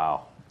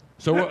 Wow.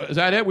 So is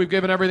that it? We've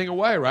given everything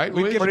away, right?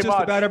 We've Luis? given just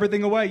about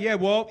everything away. Yeah,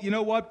 well, you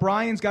know what?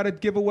 Brian's got to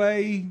give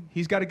away.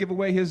 He's got to give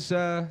away his.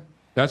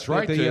 That's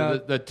right.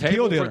 The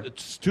table dinner. for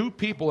two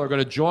people are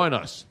going to join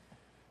us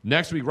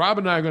next week. Rob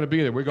and I are going to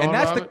be there. We're going.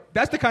 And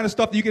that's the kind of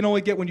stuff that you can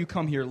only get when you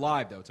come here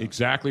live, though. Tony.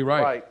 Exactly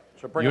right. Right.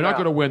 So bring You're him not out.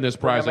 going to win this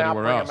prize Bring him out,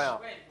 anywhere bring him else.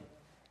 out.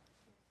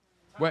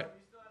 Wait.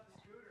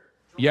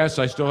 Yes,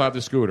 I still have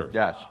the scooter.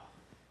 Yes.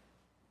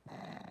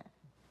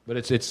 But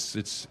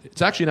it's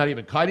actually not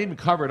even. I didn't even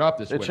cover it up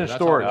this It's winter. in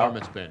That's storage. how warm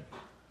it's been.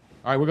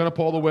 All right, we're going to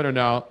pull the winner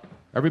now.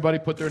 Everybody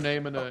put their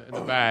name in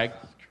the bag,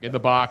 in the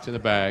box, in the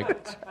bag.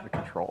 The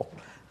control.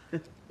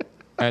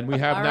 And we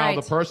have All now right.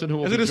 the person who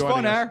will Is it be as joining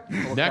fun, us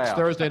Aaron? next chaos.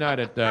 Thursday night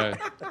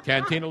at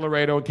Cantina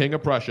Laredo and King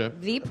of Prussia.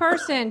 The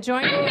person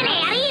joining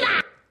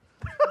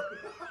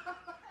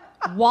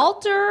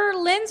Walter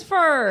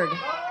Linsford.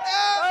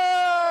 Hey!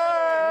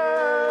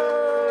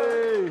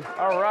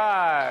 All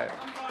right.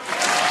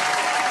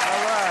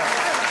 All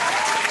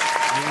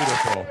right.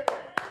 Beautiful.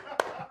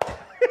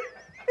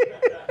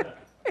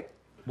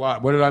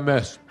 What did I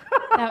miss?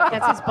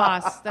 That's his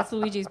boss. That's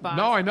Luigi's boss.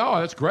 No, I know.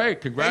 That's great.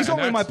 He's Congrats.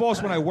 only my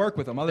boss when I work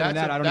with him. Other than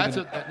that, I don't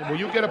even. Will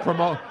you get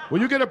a Will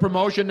you get a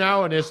promotion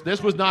now? And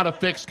this was not a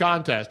fixed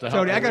contest.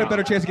 Tony, I got a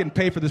better chance of getting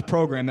paid for this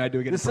program than I do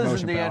getting This a promotion.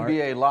 isn't the pal, all right?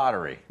 NBA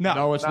lottery.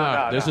 No, it's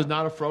not. no, This no. is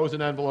not a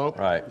frozen envelope.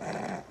 Right.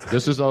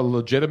 This is a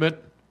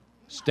legitimate.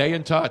 Stay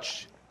in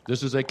touch.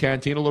 This is a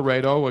Cantina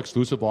Laredo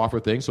exclusive offer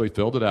thing, so he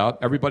filled it out.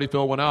 Everybody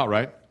filled one out,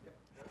 right?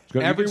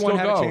 Everyone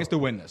had a chance to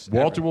win this.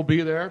 Walter will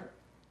be there,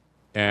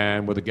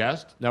 and with a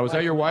guest. Now, is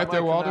that your wife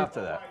there, Walter?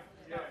 After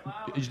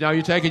that. Now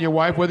you're taking your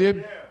wife with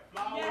you?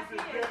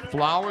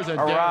 Flowers and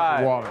dinner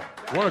for Walter.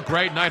 What a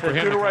great night for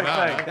him to come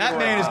out. That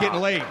man is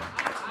getting laid.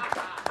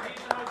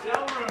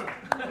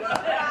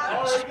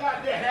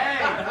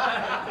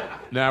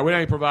 Nah, we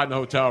ain't providing a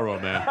hotel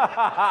room, man.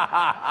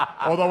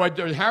 Although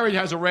Harry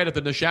has a rate at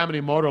the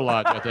Neshaminy Motor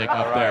Lodge, I think,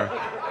 up there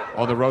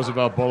on the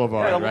Roosevelt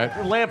Boulevard, right?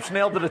 The lamp's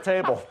nailed to the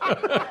table.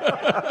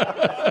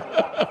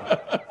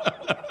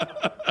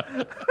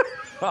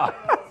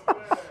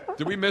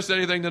 Did we miss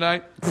anything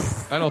tonight?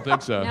 I don't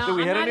think so. Did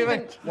we hit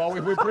anything? Well, we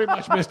pretty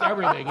much missed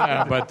everything,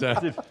 yeah. But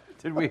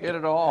did we hit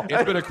it all?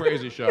 It's been a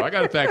crazy show. I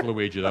got to thank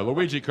Luigi, though.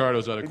 Luigi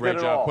Curto's done a great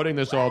job putting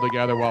this all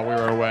together while we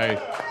were away.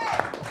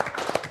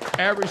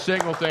 Every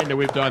single thing that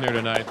we've done here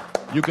tonight,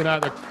 you can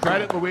either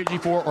credit Luigi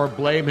for or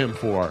blame him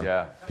for.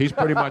 Yeah. He's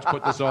pretty much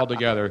put this all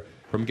together,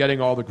 from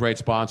getting all the great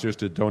sponsors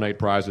to donate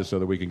prizes so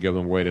that we can give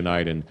them away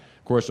tonight. And,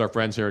 of course, our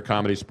friends here at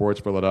Comedy Sports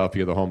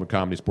Philadelphia, the home of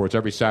comedy sports,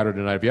 every Saturday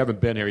night. If you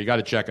haven't been here, you got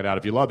to check it out.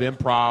 If you love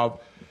improv,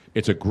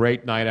 it's a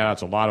great night out.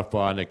 It's a lot of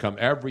fun. They come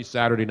every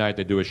Saturday night.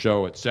 They do a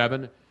show at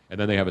 7, and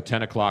then they have a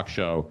 10 o'clock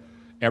show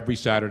every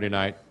Saturday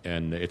night,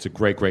 and it's a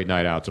great, great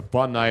night out. It's a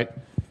fun night.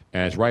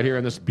 And it's right here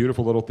in this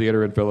beautiful little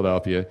theater in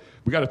Philadelphia.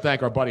 We got to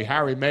thank our buddy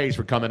Harry Mays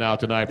for coming out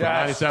tonight from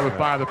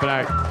 97.5 The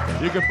Fanatic.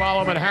 You can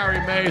follow him at Harry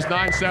Mays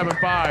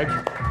 975.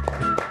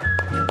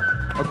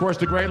 Of course,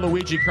 the great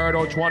Luigi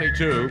Curto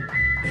 22.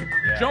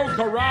 Yeah. Joe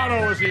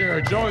Corrado is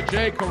here.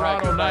 Jay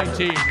Corrado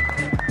 19.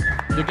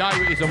 The guy,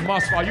 he's a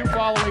must. Are you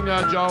following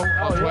Joe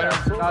on Twitter?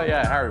 Oh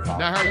yeah, Harry.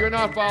 Now, Harry, you're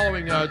not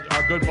following our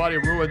good buddy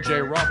Ruin J.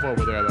 Ruff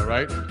over there, though,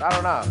 right? I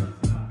don't know.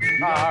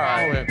 All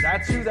right.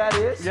 That's who that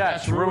is?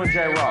 Yes, Ruin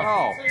J. Ruff.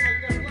 Oh.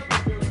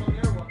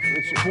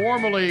 It's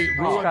formerly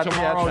Ruin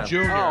Tomorrow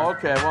Jr. Oh,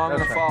 okay. Well, I'm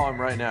going to follow him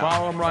right now.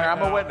 Follow him right now.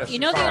 I'm a witness. You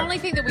know, the only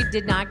thing that we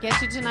did not get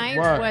to tonight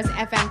was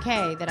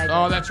FMK that I did.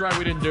 Oh, that's right.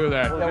 We didn't do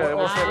that.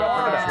 We'll save it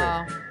up for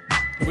next week.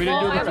 We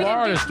didn't do the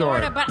Florida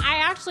story. But I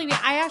actually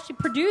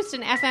produced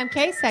an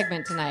FMK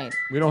segment tonight.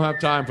 We don't have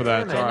time for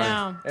that. Sorry.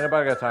 No.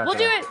 Anybody got time We'll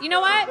do it. You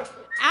know what?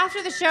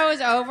 After the show is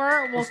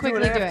over, we'll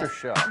quickly do it.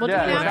 Show. We'll do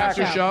an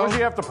after show. Where's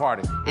the after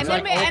party? And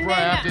like then, Oprah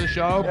after the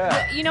show?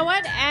 Yeah. You know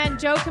what? And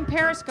Joe can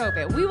Periscope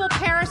it. We will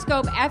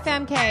Periscope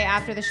FMK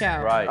after the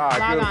show. Right. All right,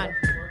 Log beautiful. on.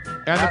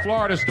 And the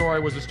Florida story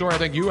was the story I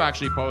think you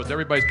actually posted.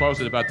 Everybody's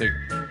posted about the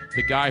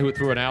guy who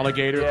threw an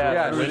alligator through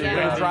Yeah,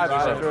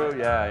 through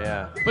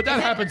Yeah. But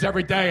that happens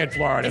every day in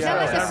Florida. Is that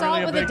like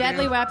assault with a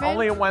deadly weapon?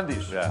 Only at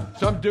Wendy's. Yeah.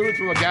 Some dude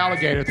threw an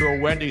alligator through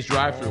a Wendy's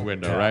drive-through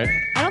window, right?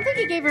 I don't think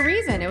he gave a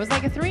reason. It was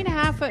like a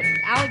 3.5-foot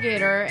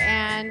alligator,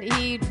 and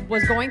he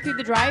was going through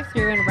the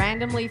drive-through and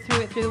randomly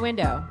threw it through the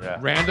window. Yeah.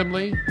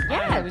 Randomly?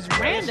 Yeah, it was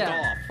random.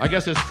 I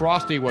guess his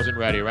Frosty wasn't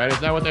ready, right?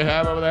 Isn't that what they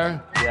have over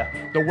there? Yeah.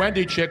 The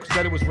Wendy chick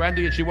said it was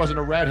Wendy and she wasn't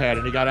a redhead,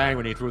 and he got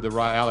angry and he threw the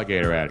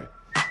alligator at her.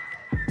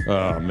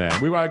 Oh, man.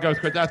 We want to go.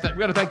 We got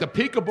to thank the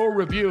Peekaboo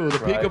Review, the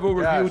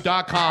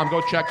peekabooReview.com.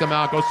 Go check them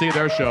out. Go see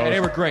their shows. Hey, they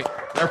were great.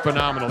 They're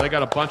phenomenal. They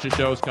got a bunch of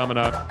shows coming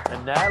up.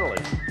 And Natalie.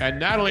 And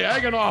Natalie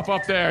Eganoff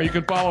up there. You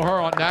can follow her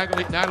on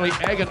Natalie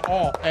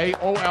Eganoff,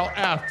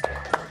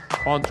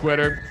 AOLF, on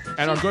Twitter.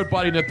 And our good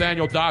buddy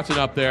Nathaniel Dotson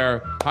up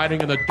there,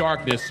 hiding in the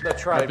darkness.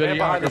 That's right. A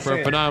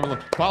videographer, phenomenal.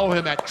 Follow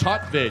him at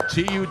Tutvid,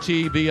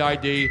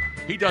 Tutvid.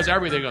 He does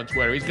everything on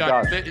Twitter. He's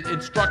got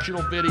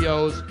instructional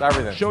videos.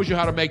 Everything. Shows you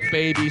how to make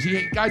babies.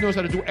 Guy knows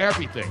how to do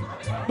everything.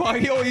 Well,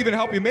 he'll even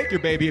help you make your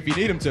baby if you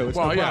need him to. It's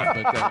Well, no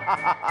problem.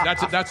 yeah,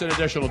 but that's an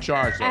additional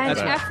charge. though. And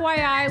That's-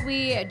 FYI,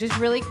 we just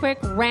really quick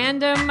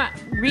random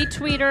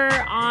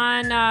retweeter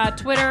on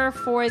Twitter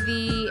for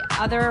the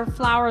other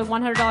Flower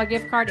 $100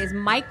 gift card is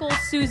Michael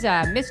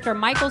Souza, Mr.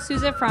 Michael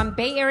Souza from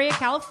Bay Area,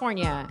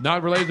 California.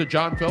 Not related to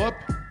John Phillip?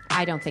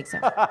 I don't think so.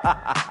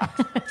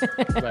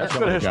 That's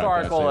good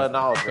historical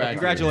knowledge.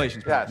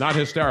 Congratulations. Yes. Not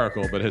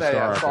hysterical, but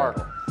historical.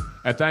 historical.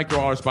 And thank you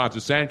all our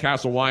sponsors,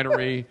 Sandcastle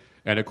Winery,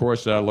 and of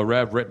course,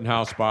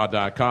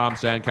 LaRev-RittenhouseSpa.com,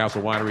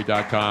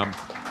 SandcastleWinery.com,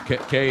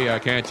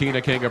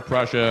 Cantina King of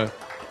Prussia,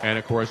 and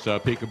of course,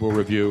 Peekaboo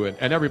Review,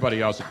 and everybody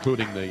else,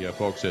 including the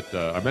folks at,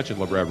 I mentioned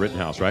LaRev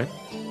Rittenhouse, right?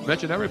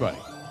 Mentioned everybody.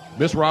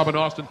 Miss Robin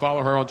Austin,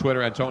 follow her on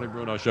Twitter, and Tony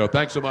Bruno Show.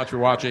 Thanks so much for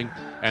watching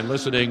and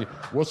listening.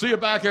 We'll see you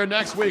back here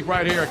next week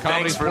right here at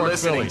Comedy Thanks for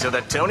Sports listening Philly. to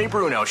the Tony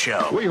Bruno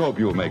Show. We hope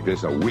you'll make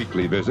this a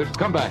weekly visit.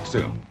 Come back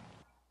soon.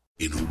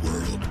 In a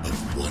world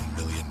of 1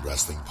 million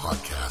wrestling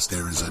podcasts,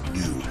 there is a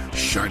new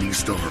shining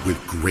star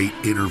with great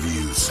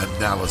interviews,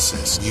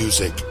 analysis,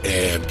 music,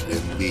 and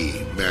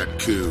me, Matt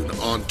Coon,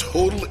 on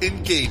total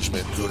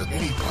engagement. Go to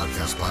any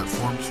podcast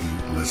platform to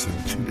listen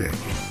today.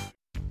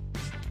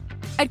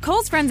 At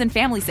Kohl's Friends and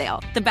Family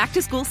Sale, the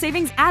back-to-school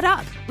savings add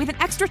up with an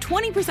extra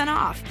 20%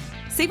 off.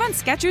 Save on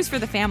Skechers for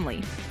the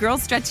family,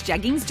 girls' stretch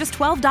jeggings just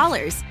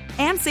 $12,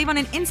 and save on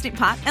an Instant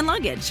Pot and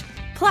luggage.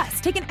 Plus,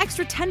 take an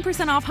extra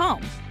 10% off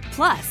home.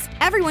 Plus,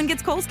 everyone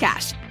gets Kohl's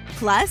Cash.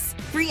 Plus,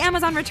 free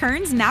Amazon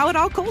returns now at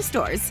all Kohl's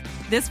stores.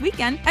 This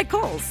weekend at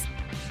Kohl's.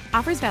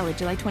 Offers valid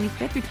July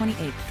 25th through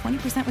 28th.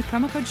 20% with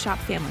promo code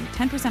SHOPFAMILY.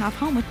 10% off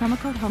home with promo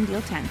code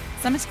HOMEDEAL10.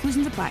 Some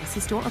exclusions apply. See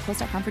store or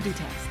Kohl's.com for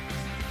details.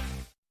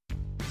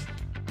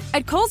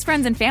 At Kohl's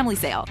Friends and Family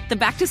Sale, the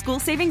back-to-school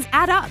savings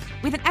add up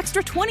with an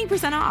extra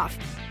 20% off.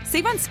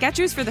 Save on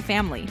Skechers for the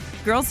family.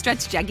 Girls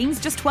Stretch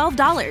Jeggings, just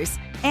 $12.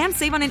 And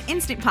save on an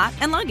Instant Pot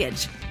and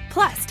luggage.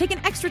 Plus, take an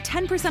extra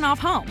 10% off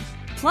home.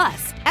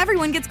 Plus,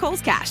 everyone gets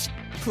Kohl's Cash.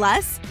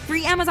 Plus,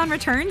 free Amazon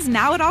returns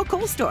now at all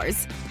Kohl's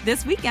stores.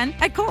 This weekend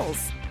at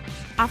Kohl's.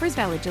 Offers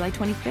valid July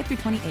 25th through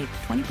 28th.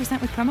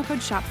 20% with promo code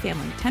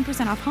SHOPFAMILY.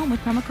 10% off home with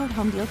promo code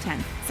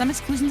HOMEDEAL10. Some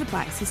exclusions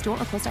apply. See store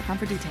or Kohl's.com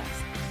for details.